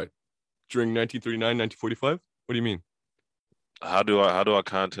 What? During 1939, 1945? What do you mean? How do I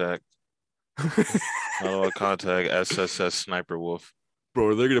contact SSS Sniper Wolf?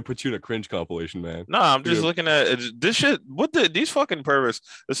 Bro, they're gonna put you in a cringe compilation, man. No, I'm just looking at this shit. These fucking perverts?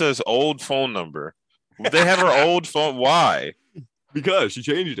 It says old phone number. They have her old phone. Why? Because she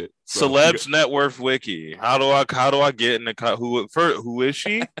changed it. Bro. Celebs net worth wiki. How do I get in the who is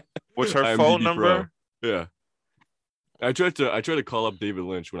she? What's her phone number? Pro. Yeah. I tried to call up David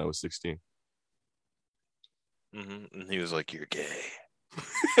Lynch when I was 16. Mm-hmm. And he was like, "You're gay."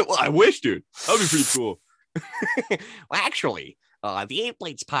 Well, I wish, dude. That would be pretty cool. Well, actually, the Eight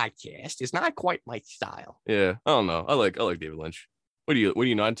Blades podcast is not quite my style. Yeah, I don't know. I like David Lynch. What are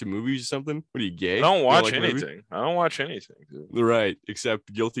you not into movies or something? What are you, gay? I don't watch anything. I don't watch anything, dude. Right,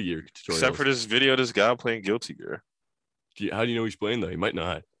 except Guilty Gear tutorials. Except for this video, this guy playing Guilty Gear. How do you know he's playing though? He might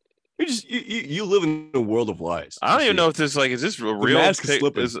not. You live in a world of lies. I don't even know if this is this a real mask is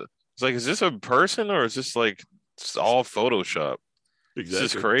slipping. Is this a person or is this like all Photoshop? Exactly.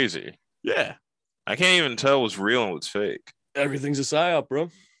 This is crazy. Yeah. I can't even tell what's real and what's fake. Everything's a psyop,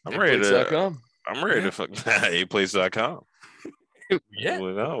 bro. I'm ready to fuck eightplates.com. Yeah.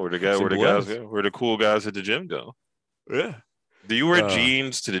 Well, no, we're the cool guys at the gym go. Yeah. Do you wear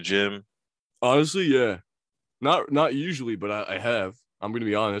jeans to the gym? Honestly, yeah. Not usually, but I have. I'm gonna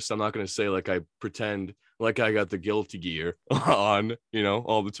be honest. I'm not gonna say like I pretend like I got the Guilty Gear on,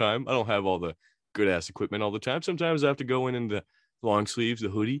 all the time. I don't have all the good ass equipment all the time. Sometimes I have to go in the long sleeves, the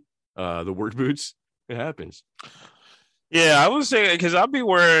hoodie, the work boots. It happens. Yeah, I was saying because I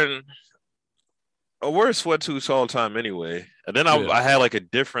wear sweatsuits all the time anyway. And then I had like a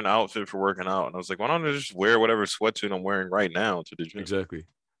different outfit for working out, and I was like, why don't I just wear whatever sweatsuit I'm wearing right now to the gym? Exactly.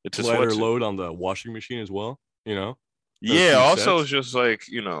 It's a lighter load on the washing machine as well. Yeah. Also, it's just like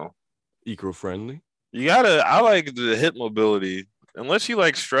eco-friendly. I like the hip mobility. Unless you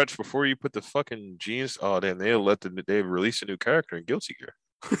like stretch before you put the fucking jeans. Oh damn! They released a new character in Guilty Gear.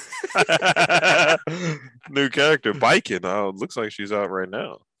 New character biking. Oh, it looks like she's out right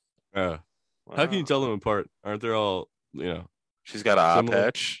now. Wow. How can you tell them apart? Aren't they all She's got an eye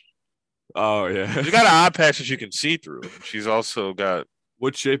patch. Oh yeah. She's got an eye patch that you can see through. She's also got.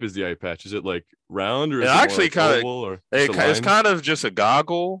 What shape is the eye patch? Is it like round or is It it actually like kind of oval or it's kind of just a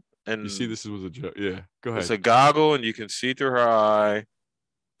goggle, and you see this was a joke. Yeah, go ahead. it's a goggle, and you can see through her eye,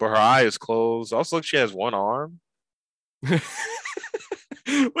 but her eye is closed. Also, look, she has one arm.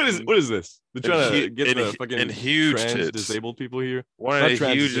 What is this? They're trying to get the fucking huge trans tits. Disabled people here. One Not of the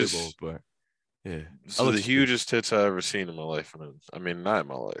trans hugest, disabled, but yeah, the hugest tits I've ever seen in my life. I mean, not in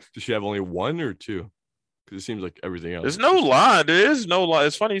my life. Does she have only one or two? Because it seems like everything else. There's no line. There is no line.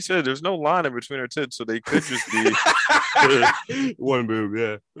 It's funny you said there's no line in between her tits, so they could just be one boob.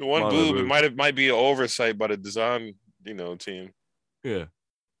 Yeah, one boob. It might be an oversight by the design, team. Yeah,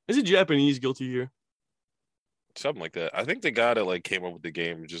 is it Japanese guilty here? Something like that. I think the guy that like came up with the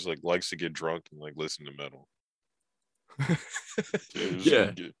game just like likes to get drunk and like listen to metal.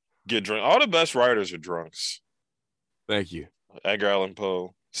 Yeah, get drunk. All the best writers are drunks. Thank you, Edgar Allan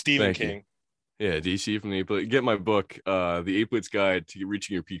Poe, Stephen King. You. Yeah, DC from the 8 Plates. Get my book, The 8 Plates Guide to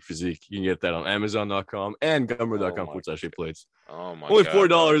Reaching Your Peak Physique. You can get that on Amazon.com and Gumroad.com/8plates. Oh my Only God.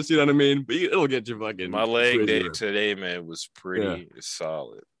 $4, you know what I mean? But it'll get you fucking. My leg day today, man, was pretty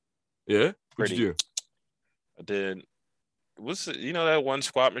solid. Yeah? What'd you do? I did. That one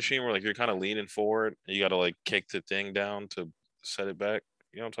squat machine where like you're kind of leaning forward and you got to like kick the thing down to set it back?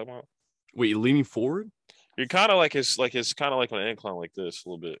 You know what I'm talking about? Wait, you're leaning forward? You're kind of like it's kind of like an incline like this a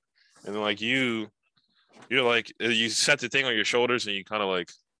little bit. And then like you're like you set the thing on your shoulders and you kind of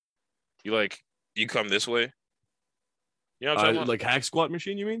like you come this way. You know what I'm talking about? Like hack squat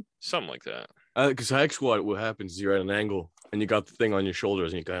machine, you mean? Something like that. Because hack squat, what happens is you're at an angle and you got the thing on your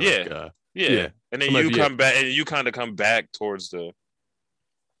shoulders and you kind of yeah. And then you come back and you kind of come back towards the.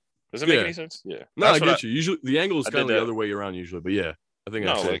 Does it make any sense? Yeah. No, I get you. Usually the angle is kind of the other way around usually, but yeah, I think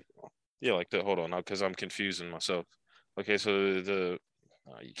that's it. Like the hold on, because I'm confusing myself. Okay, so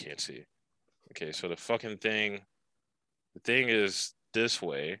you can't see. Okay, so the thing is this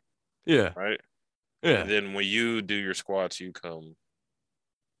way. Yeah. Right? Yeah. And then when you do your squats, you come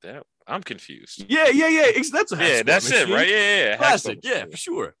that I'm confused. Yeah. That's a hack squat that's machine. it, right? Yeah. Classic. Yeah, for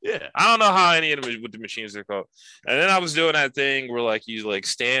sure. Yeah. I don't know how any of them with the machines are called. And then I was doing that thing where like you like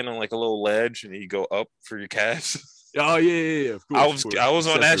stand on like a little ledge and you go up for your calves. Oh yeah. Of course, I was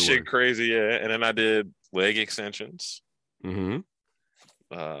on that shit crazy, yeah. And then I did leg extensions. Mm-hmm.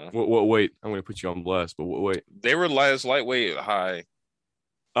 Wait, I'm gonna put you on blast, but wait. They were lightweight high.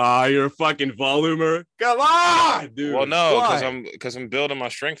 You're a fucking volumer. Come on, dude. Well, no, because I'm building my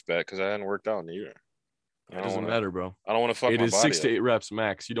strength back because I hadn't worked out in a year. It doesn't matter, bro. I don't want to fuck my body. It is 6 to 8 reps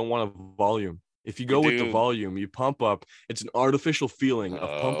max. You don't want a volume. If you go with the volume, you pump up. It's an artificial feeling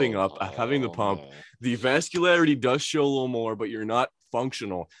of pumping up, of having the pump. The vascularity does show a little more, but you're not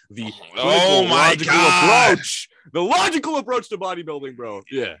functional. The logical approach to bodybuilding, bro.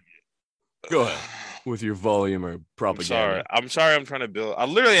 Yeah. Go ahead with your volume or propaganda. I'm sorry. I'm trying to build. I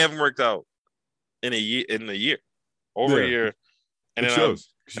literally haven't worked out in a year. Over a year. And it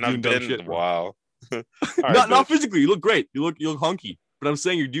shows. I've been wow. Not physically. You look great. You look hunky. But I'm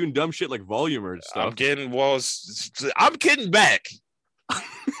saying you're doing dumb shit like volume or stuff. I'm getting back.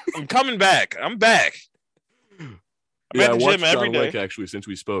 I'm coming back. I'm back. I watched John Wick actually since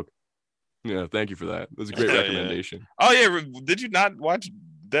we spoke. Yeah, thank you for that. That's a great recommendation. Oh yeah, did you not watch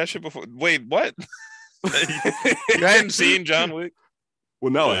that shit before? Wait, what? You hadn't seen John Wick?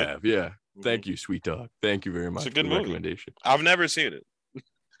 Well, now I have. Yeah. Thank you, sweet dog. Thank you very much. It's a good recommendation. I've never seen it.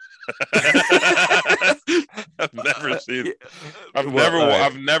 I've never seen it.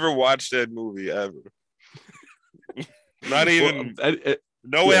 I've never watched that movie ever. Not even.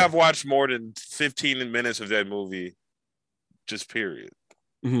 No way I've watched more than 15 minutes of that movie. Just period.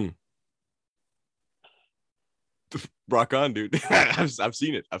 Mm-hmm. Rock on, dude. I've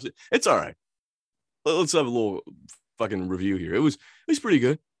seen it. It's all right. Let's have a little fucking review here. It was pretty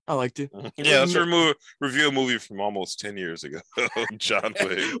good. I liked it. Yeah, let's review a movie from almost 10 years ago. John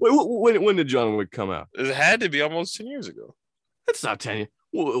Wick. Wait, when did John Wick come out? It had to be almost 10 years ago. That's not 10 years.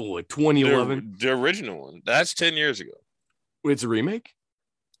 What, 2011? The original one. That's 10 years ago. Wait, it's a remake?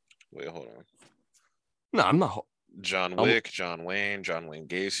 Wait, hold on. No, I'm not. John Wick, John Wayne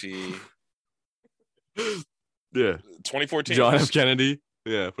Gacy. Yeah. 2014. John F. Kennedy.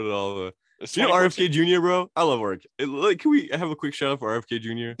 Yeah, put it all. You know RFK Jr., bro? I love RFK. Can we have a quick shout out for RFK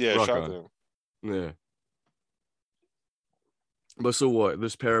Jr.? Yeah, shout out to him. Yeah. But so what?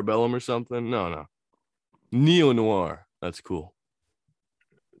 This Parabellum or something? No. Neo Noir. That's cool.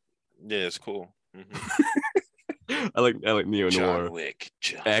 Yeah, it's cool. Mm-hmm. I like Neo Noir. John Wick.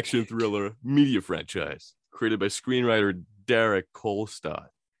 Action thriller media franchise created by screenwriter Derek Kolstad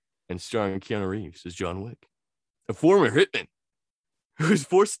and starring Keanu Reeves as John Wick, a former hitman who is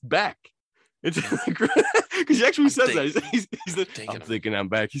forced back It's because he actually says that. He's like, I'm thinking I'm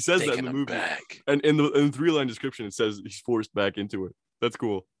back. He says that in the movie. And in the 3-line description, it says he's forced back into it. That's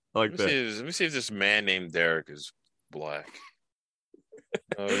cool. I like that. Let me see if this man named Derek is black.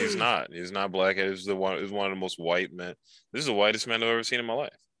 No, he's not. He's not black. He's one of the most white men. This is the whitest man I've ever seen in my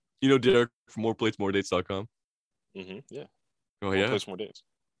life. You know Derek from moreplatesmoredates.com? Mm-hmm. Yeah. Oh, yeah? More Plates, More Dates.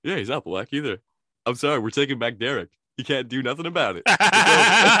 Yeah, he's not black either. I'm sorry. We're taking back Derek. He can't do nothing about it.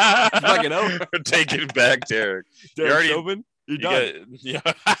 It's fucking over. We're taking back Derek. Derek Chauvin, you're done. Yeah.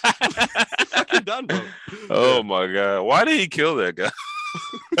 Fucking done, bro. Oh, my God. Why did he kill that guy?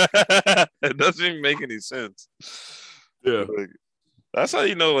 It doesn't even make any sense. Yeah. Like, that's how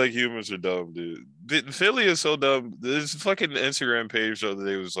you know, like, humans are dumb, dude. Philly is so dumb. This fucking Instagram page the other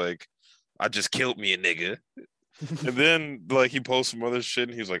day was like, I just killed me a nigga. And then, like, he posted some other shit,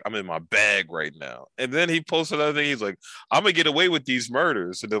 and he was like, I'm in my bag right now. And then he posted another thing. He's like, I'm going to get away with these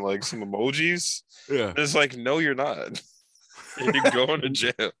murders. And then, like, some emojis. Yeah. And it's like, no, you're not. You're going to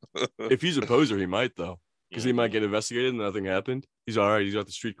jail. If he's a poser, he might, though. Because he might get investigated and nothing happened. He's all right. He's got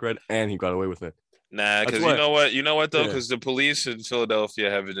the street cred, and he got away with it. Nah, because you know what? You know what, though? Because the police in Philadelphia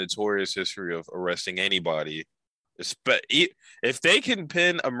have a notorious history of arresting anybody. If they can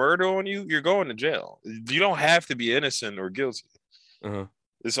pin a murder on you, you're going to jail. You don't have to be innocent or guilty. Uh-huh.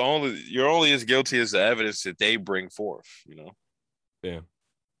 You're only as guilty as the evidence that they bring forth, you know? Yeah.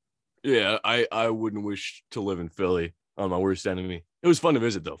 Yeah, I wouldn't wish to live in Philly on my worst enemy. It was fun to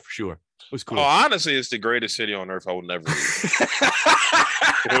visit, though, for sure. It was cool. Oh, honestly, it's the greatest city on earth. I will never leave.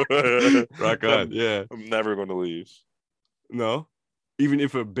 Rock on, yeah. I'm never going to leave. No? Even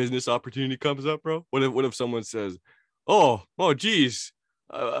if a business opportunity comes up, bro? What if someone says, oh, geez,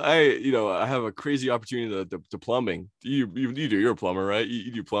 I have a crazy opportunity to plumbing. You're a plumber, right?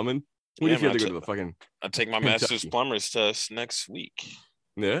 You do plumbing? What if you have to go to the fucking I take my master's plumber's test next week.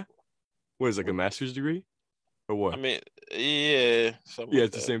 Yeah? What is it, like a master's degree? Or what? I mean, yeah. Yeah,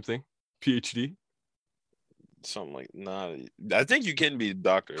 it's the same thing. PhD? Something like, nah. I think you can be a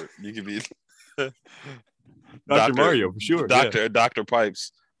doctor. You can be Dr. Mario, for sure. Dr.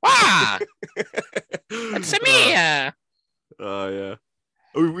 Pipes. Ah! It's me. Yeah.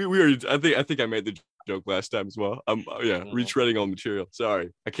 We were. I think I made the joke last time as well. Retreading on material.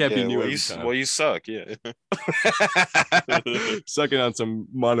 Sorry, I can't be new every time. Well, you suck. Yeah. Sucking on some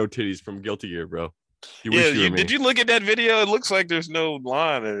mono titties from Guilty Gear, bro. Did you look at that video? It looks like there's no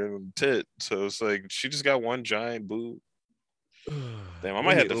line in tit, so it's like she just got one giant boob. Damn, I'm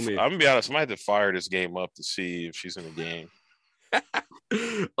gonna be honest. I might have to fire this game up to see if she's in the game.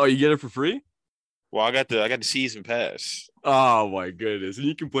 Oh, you get it for free? Well, I got the season pass. Oh my goodness! And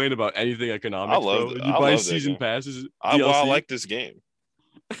you complain about anything economics, bro? You buy season passes. I like this game.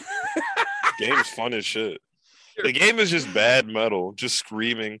 Game is fun as shit. The game is just bad metal, just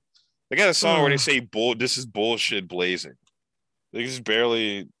screaming. They got a song where they say this is bullshit blazing. Like, this is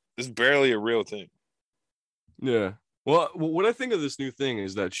barely a real thing. Yeah. Well, what I think of this new thing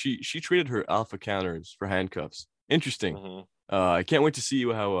is that she traded her alpha counters for handcuffs. Interesting. Mm-hmm. I can't wait to see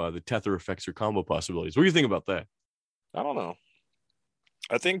how the tether affects her combo possibilities. What do you think about that? I don't know.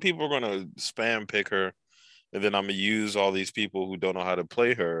 I think people are going to spam pick her, and then I'm going to use all these people who don't know how to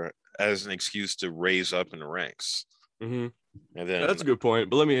play her as an excuse to raise up in the ranks. Mm-hmm. And then that's a good point.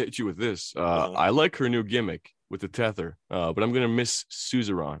 But let me hit you with this. I like her new gimmick with the tether, but I'm going to miss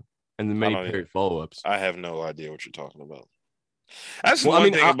Suzerain and the many parried follow-ups. I have no idea what you're talking about. That's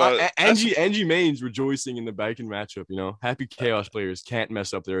one thing about Angie Main's rejoicing in the Baiken matchup. You know, happy Chaos players can't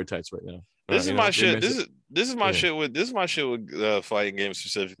mess up their attacks right now. This is my shit. This is my shit with fighting games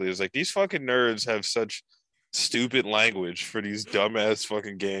specifically. Is like these fucking nerds have such stupid language for these dumbass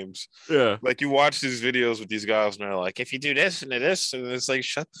fucking games. Yeah, like you watch these videos with these guys and they're like, if you do this and this, and it's like,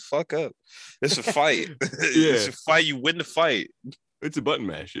 shut the fuck up. It's a fight. It's a fight. You win the fight. It's a button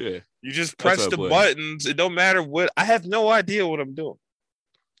mash, yeah. You just press the buttons. It don't matter what. I have no idea what I'm doing.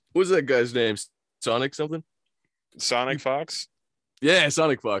 What's that guy's name? Sonic something? Sonic Fox? Yeah,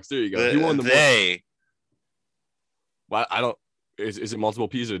 Sonic Fox. There you go. He won the Well, I don't. Is it multiple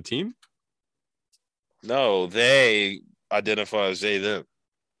P's of a team? No, they identify as they them.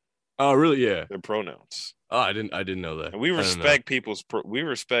 Oh, really? Yeah. Their pronouns. Oh, I didn't know that. And we respect people's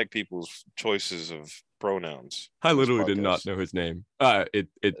choices of pronouns. I literally did not know his name. Their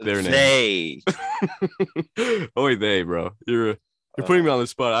name. They. Oh, they, bro. You're putting me on the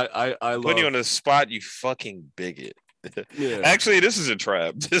spot. I love putting you on the spot, you fucking bigot. Yeah. Actually, this is a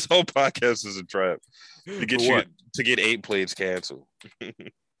trap. This whole podcast is a trap to get you to get 8 plays canceled.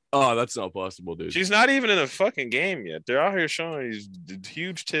 Oh, that's not possible, dude. She's not even in a fucking game yet. They're out here showing these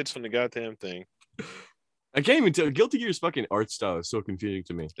huge tits on the goddamn thing. I can't even tell. Guilty Gear's fucking art style is so confusing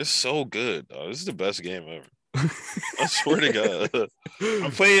to me. It's so good, dog. This is the best game ever. I swear to God.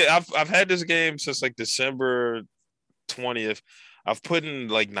 I've had this game since like December 20th. I've put in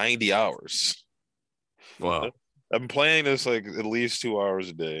like 90 hours. Wow. I'm playing this like at least 2 hours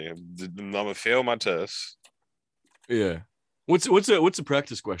a day. I'm gonna fail my tests. Yeah. What's a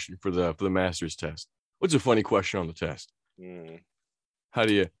practice question for the master's test? What's a funny question on the test? How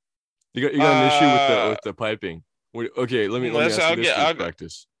do you got an issue with the piping? Okay, let me ask you this for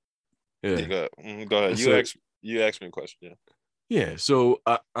practice. Yeah. Go ahead. You ask me a question. Yeah. Yeah. So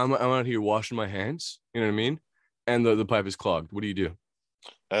I'm out here washing my hands. You know what I mean? And the pipe is clogged. What do you do?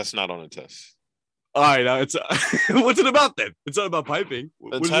 That's not on the test. All right. Now it's what's it about then? It's not about piping.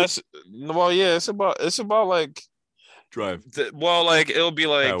 The test. Well, yeah. It's about like drive. Like it'll be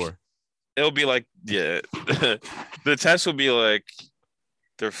like power. It'll be like yeah. The test will be like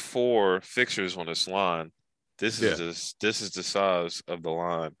there are 4 fixtures on this line. This is the size of the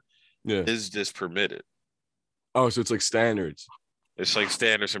line. Yeah. Is this permitted? Oh, so it's like standards. It's like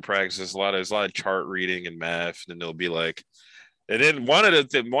standards and practices. There's a lot of chart reading and math, and then they'll be like, and then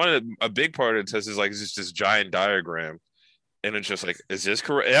a big part of the test is like just this giant diagram, and it's just like, is this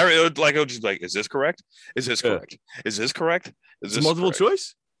correct? It'll just like, is this correct? Is this correct? Is this correct? Is this multiple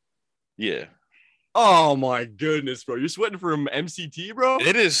choice? Yeah. Oh my goodness, bro! You're sweating from MCT, bro.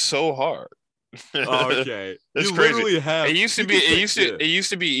 It is so hard. Okay, it's you crazy. Literally have. It used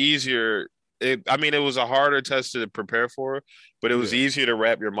to be easier. It was a harder test to prepare for, but it was easier to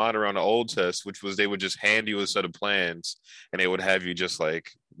wrap your mind around the old test, which was they would just hand you a set of plans and they would have you just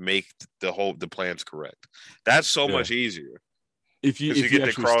like make the plans correct. That's so much easier. If you get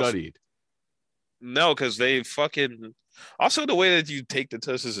actually studied. No, because they fucking also the way that you take the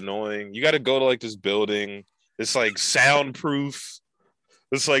test is annoying. You got to go to like this building. It's like soundproof.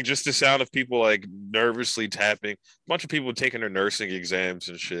 It's like just the sound of people like nervously tapping. A bunch of people taking their nursing exams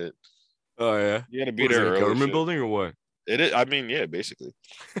and shit. Oh yeah, you gotta be there. Is it a government building or what? It is. I mean, yeah, basically.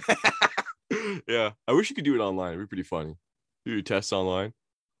 Yeah, I wish you could do it online. It'd be pretty funny. Do your tests online,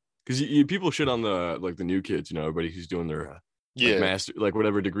 because people shit on the new kids. You know, everybody who's doing their master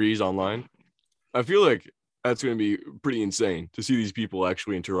whatever degrees online. I feel like that's going to be pretty insane to see these people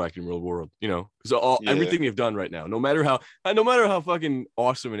actually interact in real world. You know, because everything they've done right now, no matter how fucking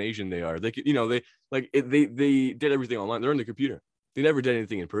awesome and Asian they are, they did everything online. They're on the computer. They never did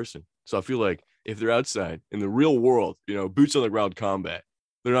anything in person. So I feel like if they're outside in the real world, you know, boots on the ground combat,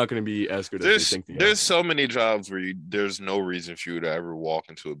 they're not going to be as good as they think they are. There's so many jobs where there's no reason for you to ever walk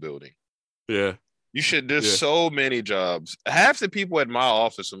into a building. Yeah. You should. There's so many jobs. Half the people at my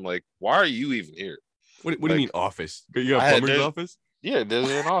office, I'm like, why are you even here? What do you mean office? You got a plumber's office? Yeah, there's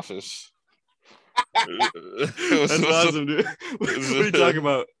an office. That's awesome, dude. What are you talking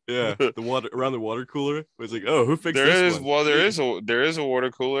about? Yeah, the water around the water cooler. It's like, oh, who fixed this one? Well, there is a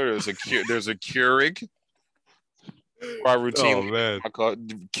water cooler. There's a Keurig. Our routine. Oh man,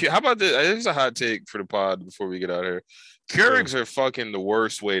 how about this? This is a hot take for the pod before we get out of here. Keurigs are fucking the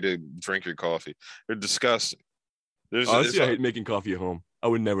worst way to drink your coffee. They're disgusting. Honestly, I hate making coffee at home. I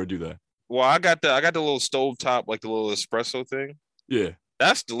would never do that. Well, I got the little stove top, like the little espresso thing. Yeah.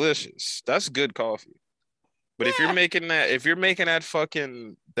 That's delicious. That's good coffee. But if you're making that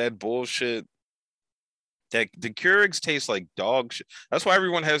fucking that bullshit, that the Keurigs taste like dog shit. That's why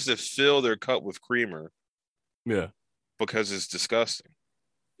everyone has to fill their cup with creamer. Yeah. Because it's disgusting.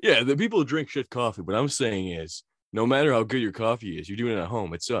 Yeah, the people drink shit coffee. What I'm saying is, no matter how good your coffee is, you're doing it at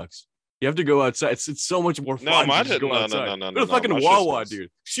home. It sucks. You have to go outside. It's so much more fun. No, to go outside. No. Go to fucking Wawa,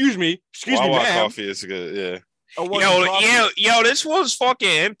 dude. Excuse me, Wawa ma'am. Coffee is good. Yeah. Yo, this one's fucking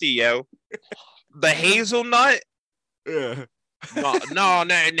empty, yo. The hazelnut. Yeah. No.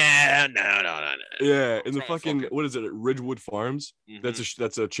 Yeah, in the fucking what is it? Ridgewood Farms. Mm-hmm.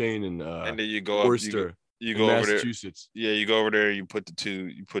 That's a chain in and then you go Worcester. You go over Massachusetts. There. Yeah, you go over there. You put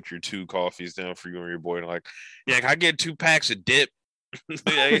your 2 coffees down for you and your boy, and like, yeah, can I get 2 packs of dip?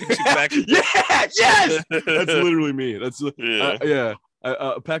 Yes, that's literally me. That's a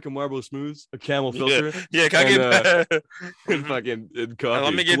pack of Marlboro Smooths, a Camel filter. Yeah, can I get and fucking coffee? And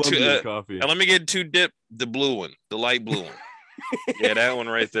let me get coffee. And let me get 2 dip, the blue one, the light blue one. Yeah, that one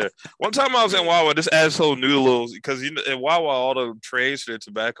right there. One time I was in Wawa, this asshole noodles, because in Wawa all the trays for the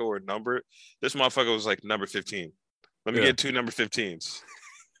tobacco are numbered. This motherfucker was like number 15. Let me get 2 number 15s.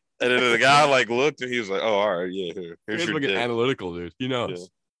 And then the guy like looked and he was like, "Oh, all right, yeah, here's your dip." Analytical, dude. He knows.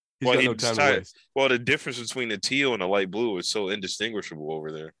 Yeah. He's got no time to waste. Well, the difference between the teal and the light blue is so indistinguishable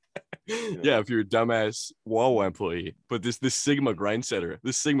over there. Yeah, if you're a dumbass Wawa employee, but this Sigma grind setter,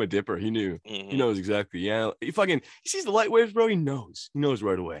 this Sigma dipper, he knew. Mm-hmm. He knows exactly. Yeah, he sees the light waves, bro. He knows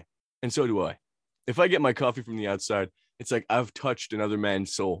right away, and so do I. if I get my coffee from the outside, it's like I've touched another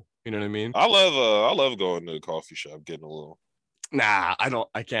man's soul. You know what I mean? I love going to a coffee shop, getting a little. Nah, I don't.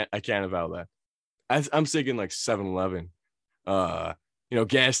 I can't avow that. I'm thinking like 7-Eleven,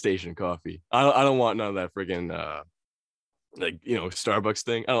 gas station coffee. I don't want none of that freaking Starbucks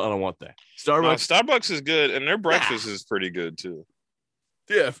thing. I don't want that. Starbucks is good, and their breakfast is pretty good too.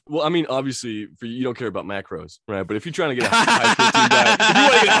 Yeah, well, I mean, obviously, you don't care about macros, right? But if you're trying to get a high protein diet, if you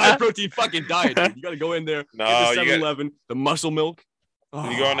want to get a high protein fucking diet, dude, you got to go in there. No, get the 7-Eleven, the muscle milk.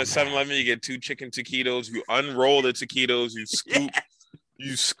 You go on the 7-Eleven, you get 2 chicken taquitos. You unroll the taquitos. You scoop,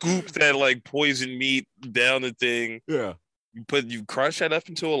 you scoop that like poison meat down the thing. Yeah. You crush that up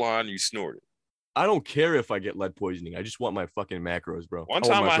into a line. You snort it. I don't care if I get lead poisoning. I just want my fucking macros, bro. One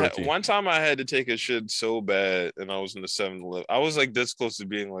time I had to take a shit so bad, and I was in the 7-Eleven. I was like this close to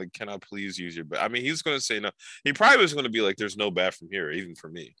being like, "Can I please use your?" I mean, he was gonna say no. He probably was gonna be like, "There's no bathroom here, even for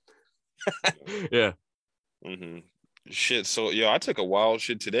me." Yeah. Mm-hmm. Shit. So I took a wild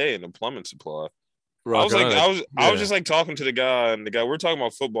shit today in the plumbing supply. I was just like talking to the guy, and we're talking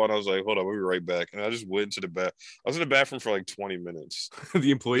about football, and I was like, "Hold on, we'll be right back." And I just went into the bath. I was in the bathroom for like 20 minutes.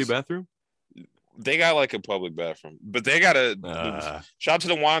 The employee bathroom. They got like a public bathroom, but they got a shout out to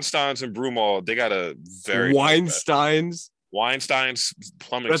the Weinsteins and Broomall. They got a very Weinstein's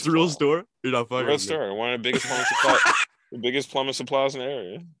plumbing. That's a real store. You're not fucking real store. One of the biggest plumbing supplies, the biggest plumbing supplies in the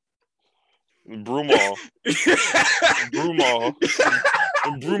area. Broomall,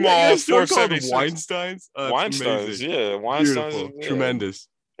 and Broomall. 476. Weinstein's. Weinstein's, yeah, Weinstein's, yeah. Tremendous.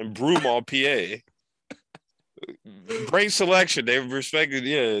 And Broomall, PA. Great selection. They respected.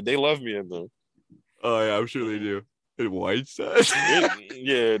 Yeah, they love me in them. Oh yeah, I'm sure they do. In Weinstein's.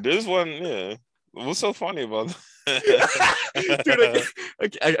 Yeah, this one. Yeah, what's so funny about that? Dude,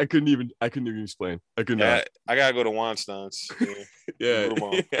 I couldn't even explain. I could not. I gotta go to Weinstein's. Yeah,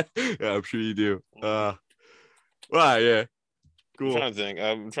 I'm sure you do. Wow, yeah. Cool.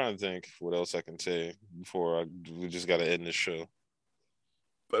 I'm trying to think what else I can say before we just gotta end this show.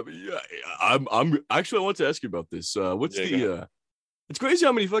 But yeah, I'm actually I want to ask you about this. It's crazy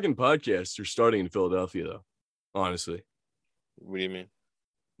how many fucking podcasts are starting in Philadelphia, though. Honestly. What do you mean?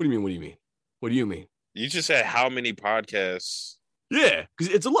 What do you mean? You just said how many podcasts? Yeah,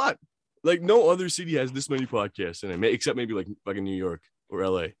 because it's a lot. Like no other city has this many podcasts in it, except maybe like fucking New York or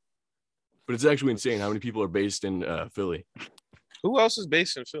LA. But it's actually insane how many people are based in Philly. Who else is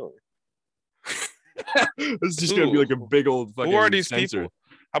based in Philly? It's just gonna be like a big old fucking. Who are these sensor. people?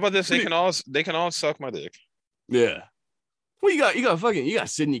 How about this? They can all suck my dick. Yeah. Well, you got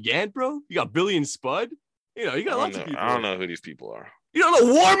Sidney Gant, bro. You got Billy and Spud. You got lots of people. I don't know who these people are. You don't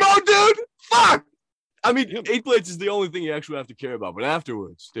know Warmo, dude? Fuck. I mean, 8 Plates is the only thing you actually have to care about. But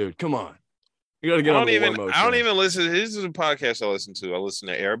afterwards, dude, come on. You got to get on the Warmo. I don't even listen. This is a podcast I listen to. I listen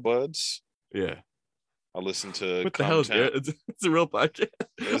to Airbuds. Yeah. I listen to. What the hell is it? It's a real podcast.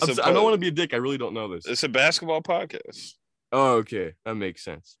 I don't want to be a dick. I really don't know this. It's a basketball podcast. Oh, okay. That makes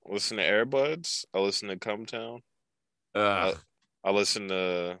sense. I listen to Airbuds. I listen to Cumtown. I listen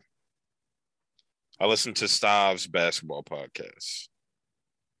to Stav's basketball podcast.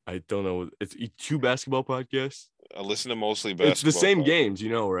 I don't know. It's 2 basketball podcasts. I listen to mostly basketball. It's the same games,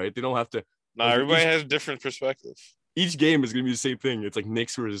 right? They don't have to. No, everybody has different perspectives. Each game is gonna be the same thing. It's like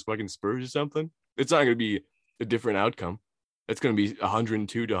Knicks versus fucking Spurs or something. It's not gonna be a different outcome. It's gonna be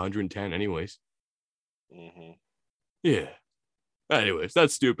 102 to 110, anyways. Mm-hmm. Yeah. Anyways,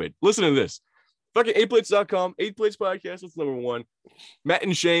 that's stupid. Listen to this. Fucking 8plates.com, 8 Plates Podcast. That's number 1. Matt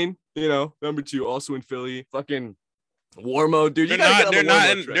and Shane, number 2, also in Philly. Fucking Warmo, dude. They're not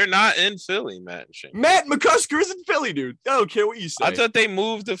in Philly, Matt and Shane. Matt McCusker is in Philly, dude. I don't care what you say. I thought they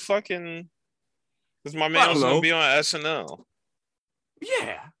moved to fucking because my man was gonna be on SNL.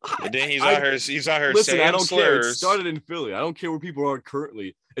 Yeah. And then he's out here. Listen, saying I don't slurs. care. It started in Philly. I don't care where people are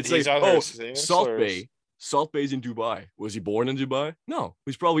currently. It's he's like, Salt Bay. Salt Bay's in Dubai. Was he born in Dubai? No.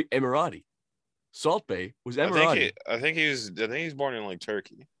 He's probably Emirati. Salt Bay was Emirati. I think he's born in like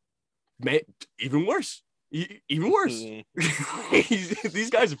Turkey. Man, even worse. Even worse. These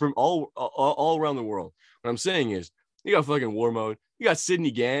guys are from all around the world. What I'm saying is, you got fucking War Mode. You got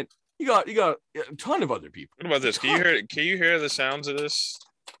Sidney Gant. You got a ton of other people. What about this? Can you hear the sounds of this?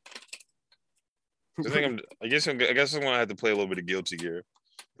 I guess I'm gonna have to play a little bit of Guilty Gear.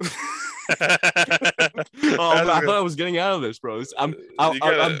 I thought I was getting out of this, bro. I'm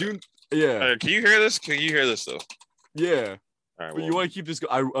doing. Yeah. Right, can you hear this? Can you hear this though? Yeah. All right. But you want to keep this?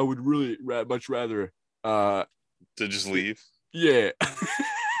 I would really much rather to just leave. Yeah.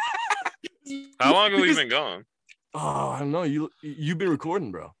 How long have we been gone? Oh, I don't know. You've been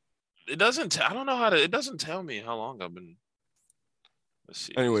recording, bro. It doesn't. I don't know how to. It doesn't tell me how long I've been. Let's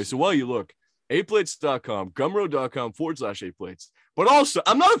see. Anyway, so while you look, 8plates.com, gumroad.com/8plates. But also,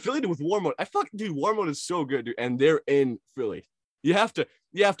 I'm not affiliated with War Mode. Dude, War Mode is so good, dude. And they're in Philly. You have to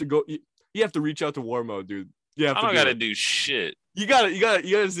go. You have to reach out to War Mode, dude. I don't gotta do shit. You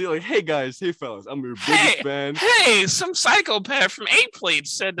gotta say like, hey guys, hey fellas, I'm your biggest fan. Hey, some psychopath from 8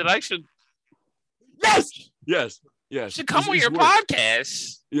 Plates said that I should. Yes. Should come on your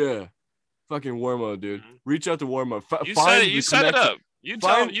podcast. Yeah, fucking War Mode, dude. Reach out to War Mode. You set it up. You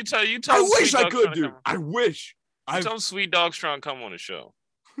tell. I wish I could, dude. I wish. I tell Sweet Dog Strong come on the show.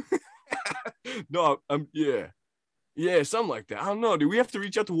 No, yeah, something like that. I don't know, dude. We have to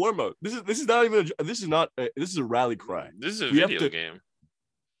reach out to War Mode. This is a rally cry. This is a video game.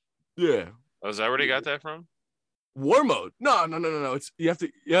 Yeah. Oh, is that where they got that from? War Mode? No. It's you have to.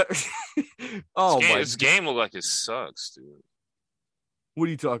 Yeah. This game look like it sucks, dude. What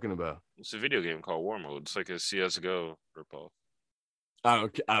are you talking about? It's a video game called War Mode. It's like a CS:GO ripoff. I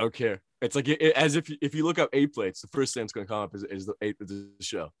don't care. It's like as if you look up 8 Plates, the first thing that's going to come up is the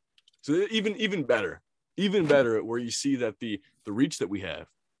show. So even better, where you see that the reach that we have,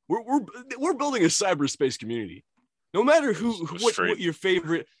 we're building a cyberspace community. No matter what your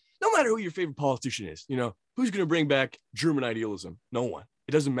favorite, no matter who your favorite politician is, who's going to bring back German idealism? No one.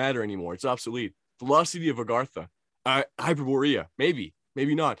 It doesn't matter anymore. It's obsolete. Velocity of Agartha, Hyperborea, maybe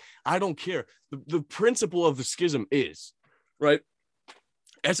not. I don't care. The principle of the schism is right.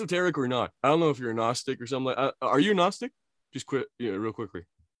 Esoteric or not, I don't know if you're a Gnostic or something. Are you a Gnostic? Just quit, real quickly.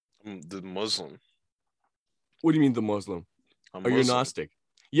 I'm the Muslim. What do you mean the Muslim? Are you a Gnostic?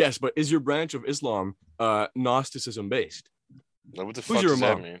 Yes, but is your branch of Islam Gnosticism based? No, what the fuck does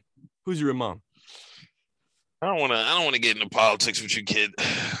that mean? Who's your imam? I don't want to get into politics with you, kid.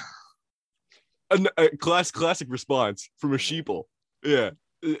 A classic response from a sheeple. Yeah.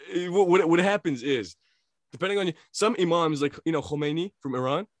 What happens is, depending on you, some imams like Khomeini from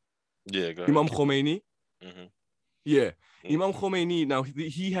Iran. Yeah, go ahead. Imam Khomeini. Mm-hmm. Yeah, Imam Khomeini. Now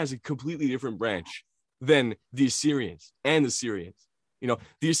he has a completely different branch than the Assyrians and the Syrians.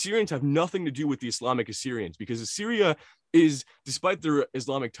 The Assyrians have nothing to do with the Islamic Assyrians because Assyria is, despite their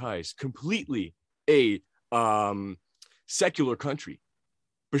Islamic ties, completely a secular country.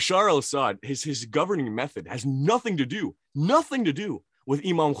 Bashar al-Assad, his governing method has nothing to do with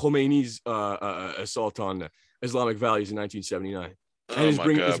Imam Khomeini's assault on Islamic values in 1979. And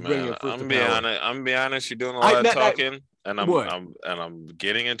I'm gonna be honest. You're doing a lot of talking, and I'm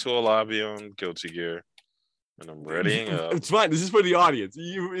getting into a lobby on Guilty Gear, and I'm readying up. It's fine. This is for the audience.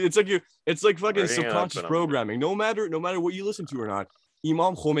 It's like fucking subconscious programming. No matter what you listen to or not,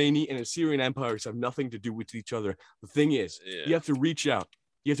 Imam Khomeini and Assyrian empires have nothing to do with each other. The thing is, you have to reach out.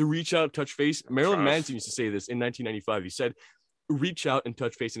 You have to reach out, touch face. Marilyn Manson used to say this in 1995. He said, reach out and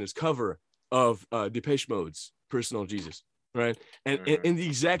touch face in his cover of Depeche Mode's Personal Jesus, right? And in the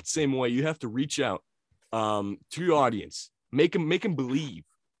exact same way, you have to reach out to your audience, make them believe,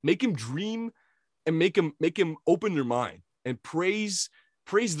 make them dream, and make them open their mind and praise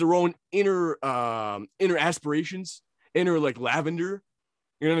their own inner aspirations, inner like lavender.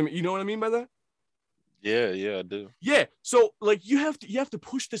 You know what I mean? You know what I mean by that? Yeah, I do. Yeah, so like you have to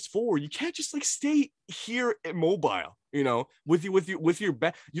push this forward. You can't just like stay here immobile, with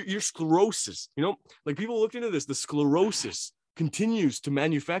your sclerosis. Like people looked into this. The sclerosis continues to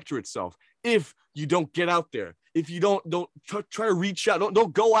manufacture itself if you don't get out there. If you don't try to reach out,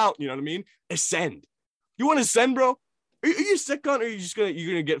 don't go out. You know what I mean? Ascend. You want to ascend, bro? Are you sick on, or are you just you're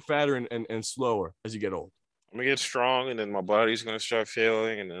gonna get fatter and slower as you get old? I'm gonna get strong, and then my body's gonna start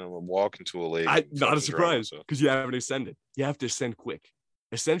failing, and then I'm gonna walk into a lake. Not a surprise, because you haven't ascended. You have to ascend quick.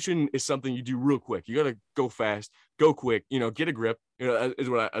 Ascension is something you do real quick. You gotta go fast, go quick. Get a grip. Is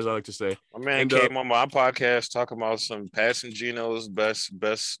what as I like to say. My man came on my podcast talking about some Passangino's best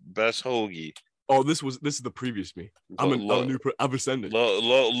hoagie. Oh, this is the previous me. I've ascended.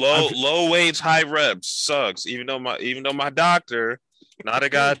 Low weights, high reps sucks. Even though my doctor, not a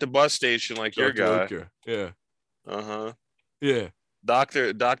guy at the bus station like your guy. Yeah. Yeah.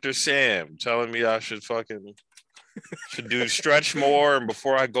 Dr. Sam telling me I should do stretch more, and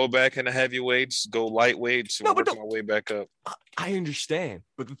before I go back into heavyweights, go lightweights and work my way back up. I understand,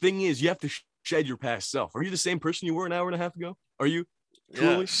 but the thing is, you have to shed your past self. Are you the same person you were an hour and a half ago? Are you?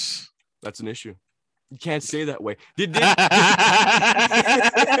 Truly? Yes. That's an issue. You can't say that way. Take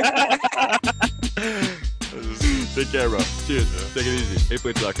care, bro. Cheers. Take it easy.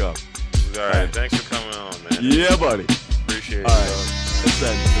 8plates.com. All right. Thanks for coming on, man. Yeah, buddy. Appreciate it. All right. Let's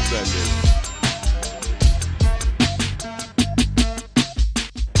end it.